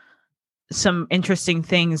read some interesting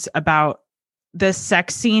things about the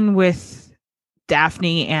sex scene with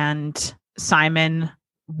Daphne and Simon,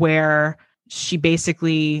 where she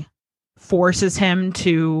basically forces him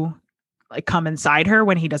to like come inside her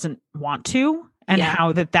when he doesn't want to, and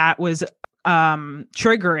how that was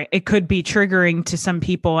triggering. It could be triggering to some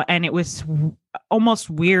people, and it was almost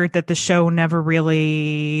weird that the show never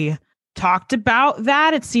really talked about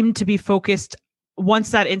that. It seemed to be focused,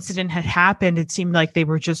 once that incident had happened, it seemed like they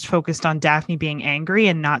were just focused on Daphne being angry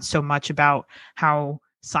and not so much about how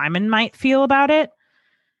Simon might feel about it.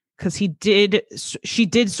 Because she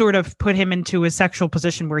did sort of put him into a sexual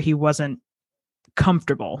position where he wasn't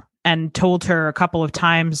comfortable and told her a couple of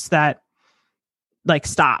times that like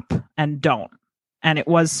stop and don't. And it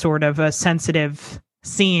was sort of a sensitive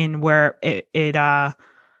scene where it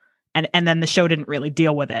and then the show didn't really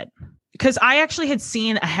deal with it. Because I actually had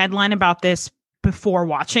seen a headline about this before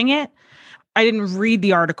watching it, didn't read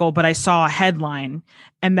the article, but I saw a headline.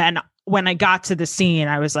 And then when I got to the scene,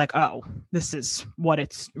 I was like, oh, this is what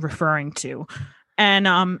it's referring to.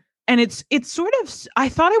 And it's sort of, I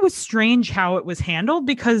thought it was strange how it was handled,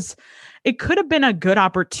 because it could have been a good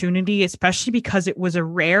opportunity, especially because it was a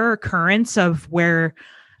rare occurrence of where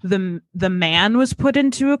the man was put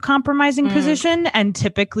into a compromising position. And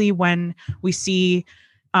typically when we see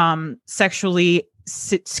sexually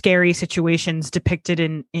scary situations depicted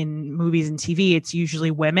in movies and TV, it's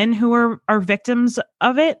usually women who are victims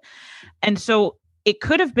of it. And so it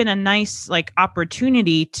could have been a nice like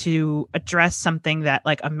opportunity to address something that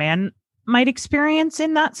like a man might experience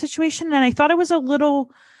in that situation. And I thought it was a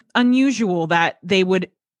little unusual that they would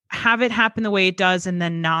have it happen the way it does and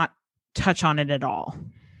then not touch on it at all.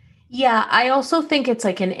 Yeah, I also think it's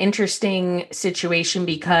like an interesting situation,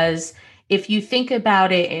 because if you think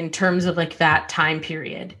about it in terms of like that time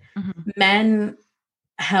period, men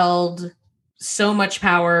held so much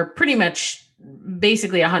power, pretty much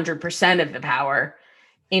basically 100% of the power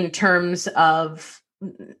in terms of,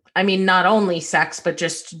 I mean, not only sex, but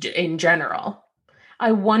just in general.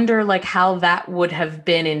 I wonder like how that would have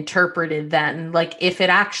been interpreted then. Like if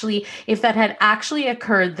that had actually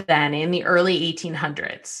occurred then in the early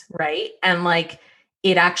 1800s, right? And like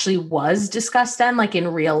it actually was discussed then, like in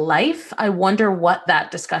real life, I wonder what that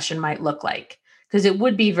discussion might look like, because it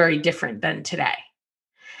would be very different than today.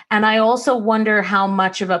 And I also wonder how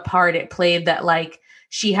much of a part it played that like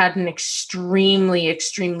she had an extremely,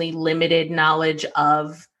 extremely limited knowledge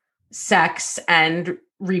of sex and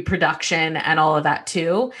reproduction and all of that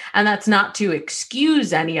too. And that's not to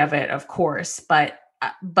excuse any of it, of course, but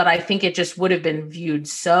I think it just would have been viewed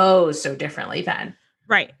so differently then.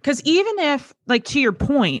 Right. Because even if, like, to your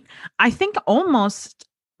point, I think almost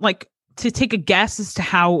like to take a guess as to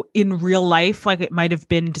how in real life, like it might have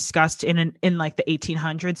been discussed in like the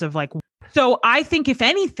 1800s of like, so I think if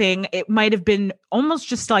anything, it might have been almost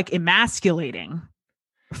just like emasculating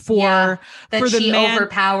for that the she man.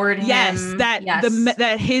 Overpowered him. Yes,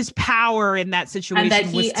 that his power in that situation and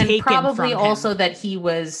that was taken probably from also him. That he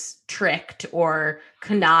was tricked or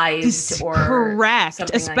connived or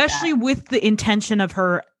correct, especially like with the intention of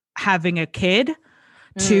her having a kid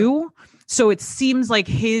too. So it seems like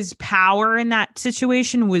his power in that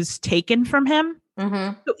situation was taken from him.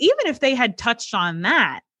 So even if they had touched on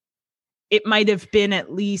that, it might have been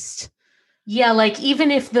at least. Yeah, like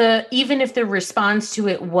even if the response to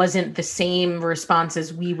it wasn't the same response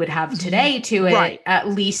as we would have today to it, right, at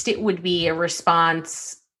least it would be a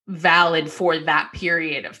response valid for that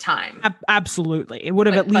period of time. Absolutely. It would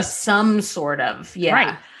have at least some sort of,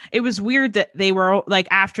 Right. It was weird that they were like,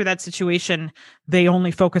 after that situation, they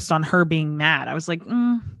only focused on her being mad. I was like,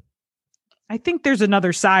 I think there's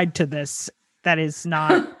another side to this that is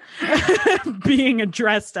not being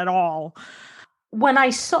addressed at all. When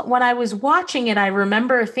I was watching it, I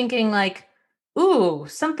remember thinking like, ooh,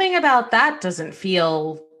 something about that doesn't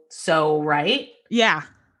feel so right. Yeah.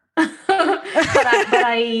 but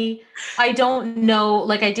I don't know,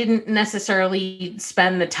 like I didn't necessarily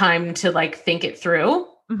spend the time to like think it through,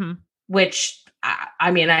 which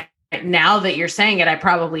I mean, now that you're saying it, I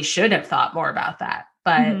probably should have thought more about that.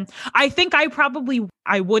 But I think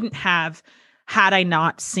I wouldn't have had I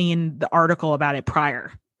not seen the article about it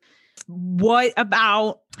prior. What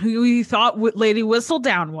about who you thought Lady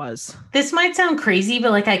Whistledown was? This might sound crazy,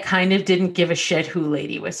 but like I kind of didn't give a shit who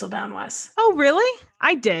Lady Whistledown was. Oh, really?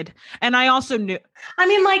 I did. And I also knew. I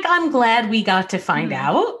mean, like, I'm glad we got to find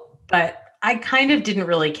out, but I kind of didn't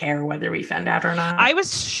really care whether we found out or not. I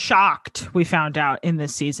was shocked we found out in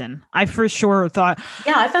this season. I for sure thought.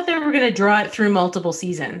 Yeah, I thought they were going to draw it through multiple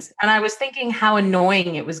seasons. And I was thinking how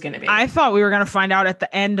annoying it was going to be. I thought we were going to find out at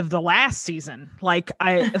the end of the last season. Like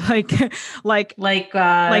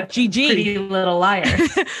Gigi. Pretty Little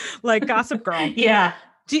Liars. Like Gossip Girl. Yeah.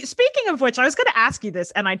 Speaking of which, I was going to ask you this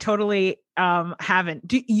and I totally haven't.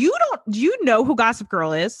 Do you know who Gossip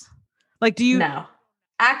Girl is? Like, do you? No.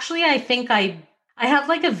 Actually, I think I have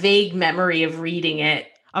like a vague memory of reading it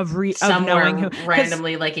somewhere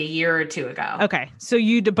randomly like a year or two ago. Okay. So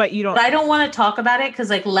but you don't. But I don't want to talk about it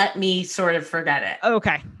because like let me sort of forget it.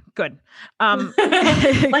 Okay. Good.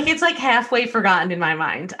 Like it's like halfway forgotten in my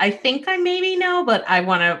mind. I think I maybe know, but I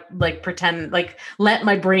want to like pretend like let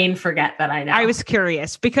my brain forget that I know. I was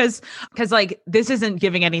curious because like this isn't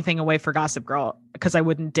giving anything away for Gossip Girl because I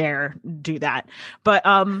wouldn't dare do that. But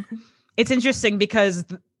it's interesting because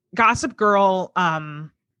Gossip Girl,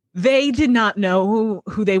 they did not know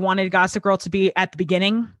who they wanted Gossip Girl to be at the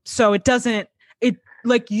beginning. So it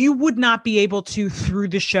like you would not be able to through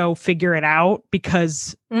the show figure it out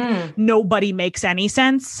because nobody makes any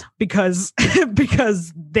sense because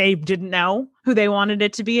they didn't know who they wanted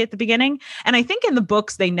it to be at the beginning. And I think in the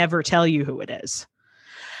books they never tell you who it is.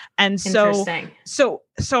 And so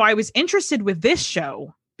I was interested with this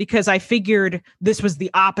show because I figured this was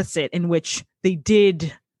the opposite, in which they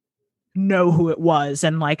did know who it was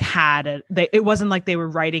and like had it. It wasn't like they were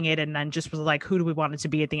writing it and then just was like, who do we want it to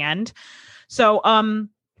be at the end? So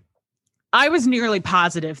I was nearly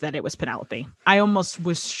positive that it was Penelope. I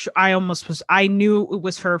knew it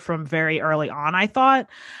was her from very early on. I thought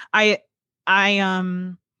I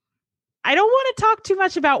don't want to talk too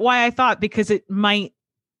much about why I thought, because it might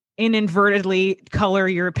inadvertently color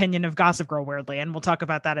your opinion of Gossip Girl weirdly, and we'll talk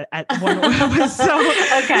about that at one.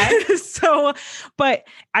 Okay. So, but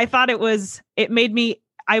I thought it made me.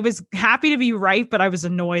 I was happy to be right, but I was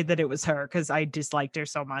annoyed that it was her because I disliked her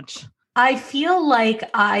so much. I feel like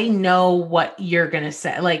I know what you're going to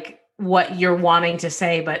say, like what you're wanting to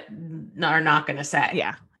say, but are not going to say.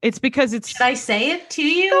 Yeah. It's because it's. Should I say it to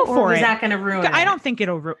you, or is that going to ruin it? I don't think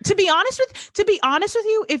it'll ruin. To be honest with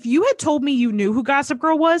you, if you had told me you knew who Gossip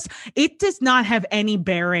Girl was, it does not have any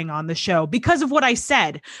bearing on the show because of what I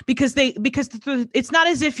said. Because it's not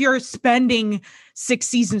as if you're spending 6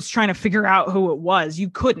 seasons trying to figure out who it was. You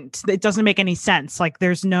couldn't. It doesn't make any sense. Like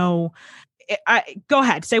there's no. Go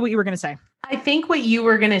ahead. Say what you were going to say. I think what you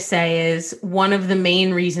were going to say is one of the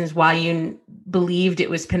main reasons why you believed it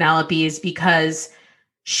was Penelope is because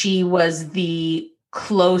she was the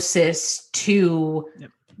closest to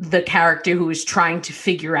the character who was trying to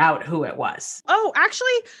figure out who it was. Oh,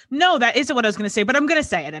 actually, no, that isn't what I was going to say, but I'm going to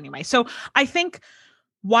say it anyway. So I think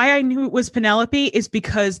why I knew it was Penelope is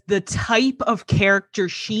because the type of character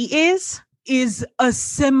she is a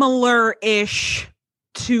similar-ish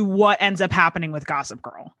to what ends up happening with Gossip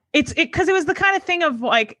Girl. It's because it was the kind of thing of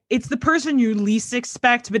like, it's the person you least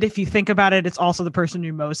expect, but if you think about it, it's also the person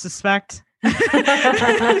you most suspect. So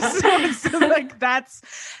like that's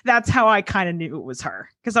how I kind of knew it was her,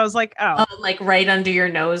 because I was like, oh, like right under your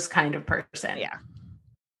nose kind of person. Yeah.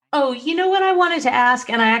 Oh, you know what I wanted to ask,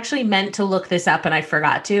 and I actually meant to look this up and I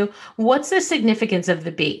forgot to. What's the significance of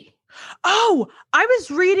the bee? Oh, I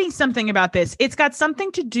was reading something about this. It's got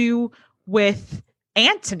something to do with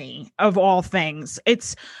Antony, of all things.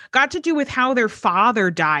 It's got to do with how their father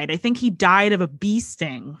died. I think he died of a bee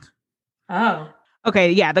sting. Oh.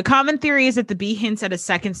 Okay, yeah. The common theory is that the bee hints at a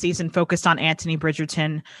second season focused on Antony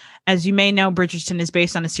Bridgerton. As you may know, Bridgerton is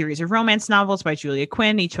based on a series of romance novels by Julia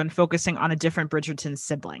Quinn, each one focusing on a different Bridgerton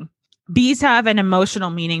sibling. Bees have an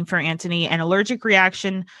emotional meaning for Antony. An allergic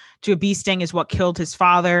reaction to a bee sting is what killed his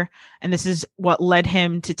father, and this is what led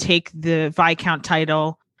him to take the Viscount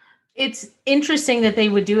title. It's interesting that they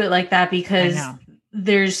would do it like that because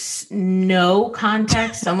there's no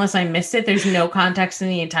context, unless I missed it. There's no context in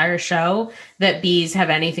the entire show that bees have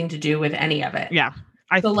anything to do with any of it. Yeah.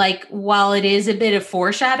 So like, while it is a bit of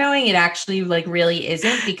foreshadowing, it actually like really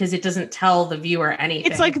isn't, because it doesn't tell the viewer anything.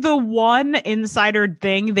 It's like the one insider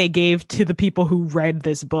thing they gave to the people who read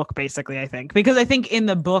this book, basically, I think. Because I think in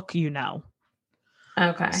the book,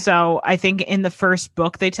 Okay. So I think in the first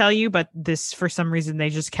book they tell you, but this, for some reason, they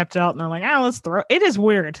just kept it out and they're like, let's throw it. Is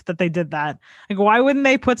weird that they did that. Like, why wouldn't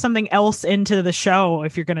they put something else into the show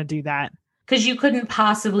if you're going to do that? Because you couldn't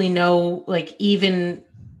possibly know, like, even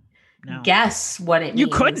guess what it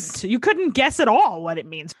means. You couldn't guess at all what it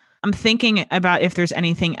means. I'm thinking about if there's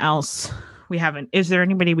anything else is there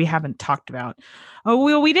anybody we haven't talked about? Oh,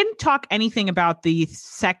 well, we didn't talk anything about the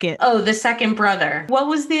second. Oh, the second brother. What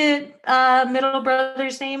was the middle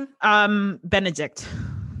brother's name? Benedict.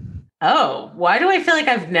 Oh, why do I feel like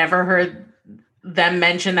I've never heard them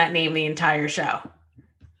mention that name the entire show?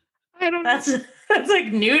 I don't know. That's like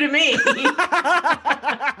new to me.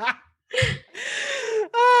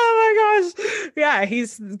 Oh my gosh. Yeah,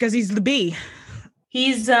 he's the bee.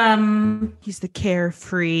 He's the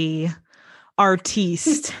carefree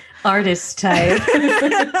artiste. Artist type.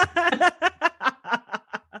 I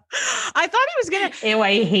thought he was gonna. Ew,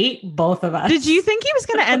 I hate both of us. Did you think he was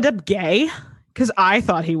gonna end up gay? Because I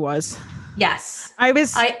thought he was. Yes,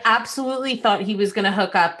 I absolutely thought he was gonna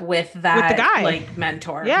hook up with the guy, like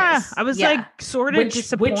mentor. Yeah, I was like sort of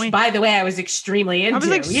disappointed. Which, by the way, I was extremely into. I was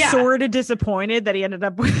like sort of disappointed that he ended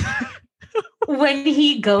up with. When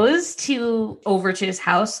he goes over to his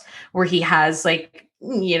house where he has like,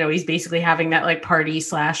 he's basically having that like party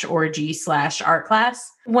 / orgy / art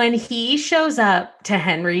class. When he shows up to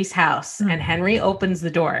Henry's house and Henry opens the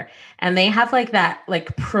door and they have like that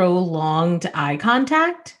like prolonged eye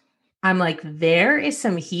contact. I'm like, there is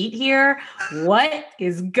some heat here. What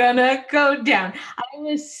is gonna go down? I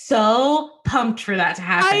was so pumped for that to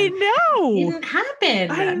happen. I know. It didn't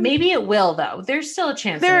happen. Maybe it will, though. There's still a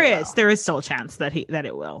chance. There is still a chance that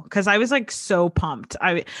it will. Because I was like so pumped.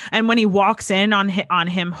 And when he walks in on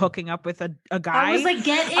him hooking up with a guy, I was like,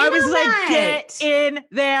 get in. I was like, get in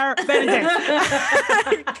there, Benedict.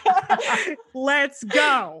 Let's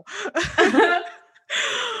go.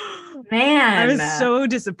 Man, I was so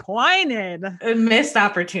disappointed. A missed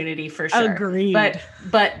opportunity for sure. Agreed.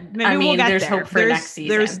 But maybe I mean, there's there. hope for next season.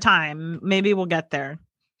 There's time. Maybe we'll get there.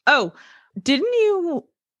 Oh, didn't you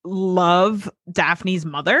love Daphne's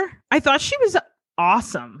mother? I thought she was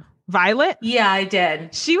awesome. Violet? Yeah, I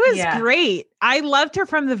did. She was great. I loved her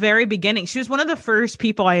from the very beginning. She was one of the first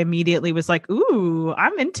people I immediately was like, ooh,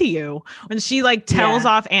 I'm into you. When she like tells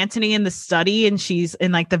off Antony in the study, and she's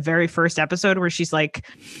in like the very first episode where she's like,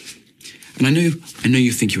 and I know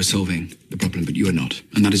you think you are solving the problem, but you are not.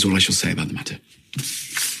 And that is all I shall say about the matter.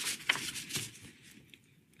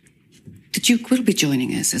 The Duke will be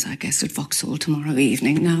joining us as our guest at Vauxhall tomorrow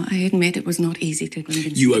evening. Now, I admit it was not easy to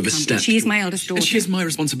convince you overstepped. She is my eldest daughter. And she is my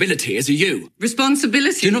responsibility, as are you.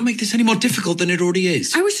 Responsibility? Do not make this any more difficult than it already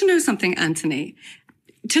is. I wish to know something, Anthony.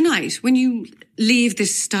 Tonight, when you leave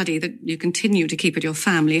this study that you continue to keep at your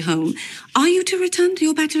family home, are you to return to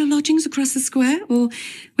your bachelor lodgings across the square, or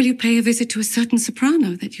will you pay a visit to a certain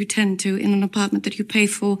soprano that you tend to in an apartment that you pay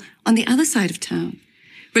for on the other side of town,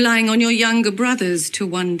 relying on your younger brothers to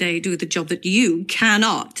one day do the job that you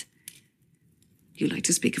cannot? You like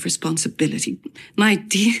to speak of responsibility. My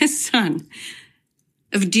dear son,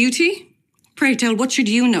 of duty? Pray tell, what should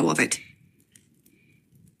you know of it?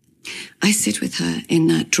 I sit with her in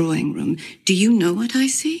that drawing room. Do you know what I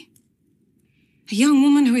see? A young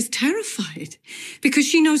woman who is terrified because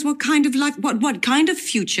she knows what kind of life, what kind of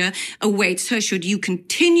future awaits her should you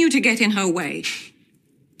continue to get in her way.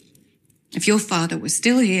 If your father was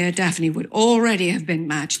still here, Daphne would already have been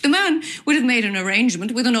matched. The man would have made an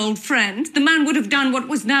arrangement with an old friend. The man would have done what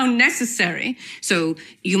was now necessary. So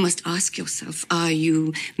you must ask yourself, are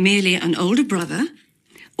you merely an older brother,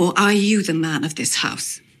 or are you the man of this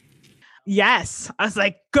house? Yes. I was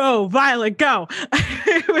like, go, Violet, go.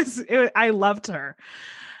 I loved her.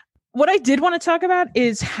 What I did want to talk about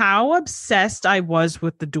is how obsessed I was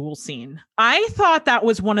with the duel scene. I thought that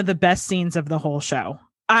was one of the best scenes of the whole show.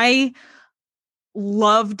 I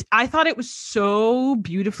thought it was so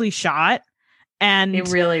beautifully shot, and it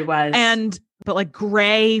really was. But like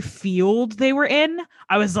gray field they were in,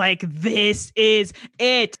 I was like, this is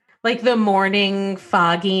it. Like the morning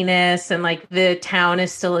fogginess, and like the town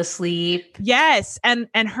is still asleep. Yes. And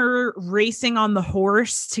her racing on the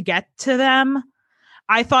horse to get to them.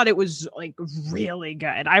 I thought it was like really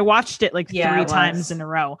good. I watched it like 3 times in a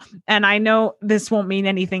row. And I know this won't mean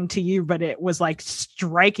anything to you, but it was like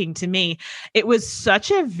striking to me. It was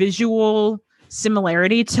such a visual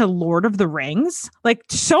similarity to Lord of the Rings, like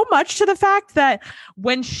so much to the fact that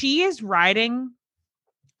when she is riding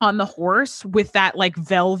on the horse with that like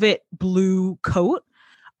velvet blue coat,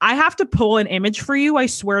 I have to pull an image for you. I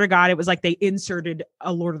swear to God, it was like they inserted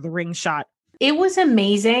a Lord of the Rings shot. It was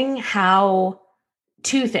amazing how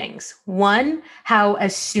two things. One, how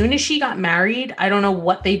as soon as she got married, I don't know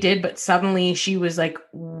what they did, but suddenly she was like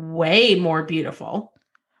way more beautiful.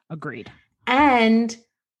 Agreed. And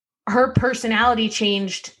her personality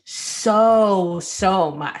changed so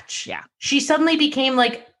much. Yeah. She suddenly became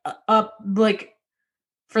like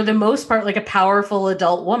for the most part, like a powerful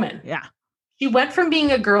adult woman. Yeah. She went from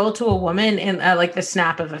being a girl to a woman in like the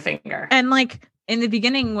snap of a finger. And like in the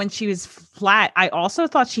beginning, when she was flat, I also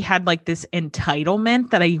thought she had like this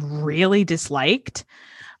entitlement that I really disliked.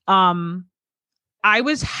 I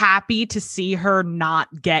was happy to see her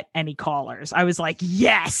not get any callers. I was like,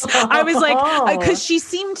 yes. I was like, because she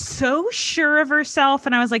seemed so sure of herself.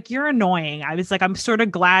 And I was like, you're annoying. I was like, I'm sort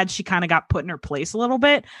of glad she kind of got put in her place a little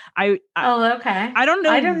bit. Okay. I don't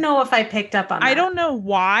know. I don't know if I picked up on that. I don't know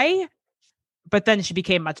why. But then she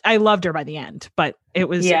became I loved her by the end. But it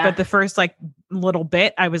was, but the first like little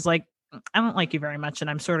bit, I was like, I don't like you very much. And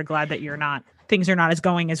I'm sort of glad that things are not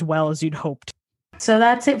going as well as you'd hoped. So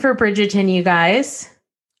that's it for Bridgerton, you guys.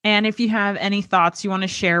 And if you have any thoughts you want to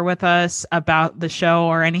share with us about the show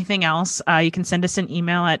or anything else, you can send us an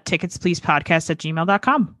email at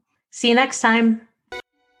ticketspleasepodcast@gmail.com. See you next time.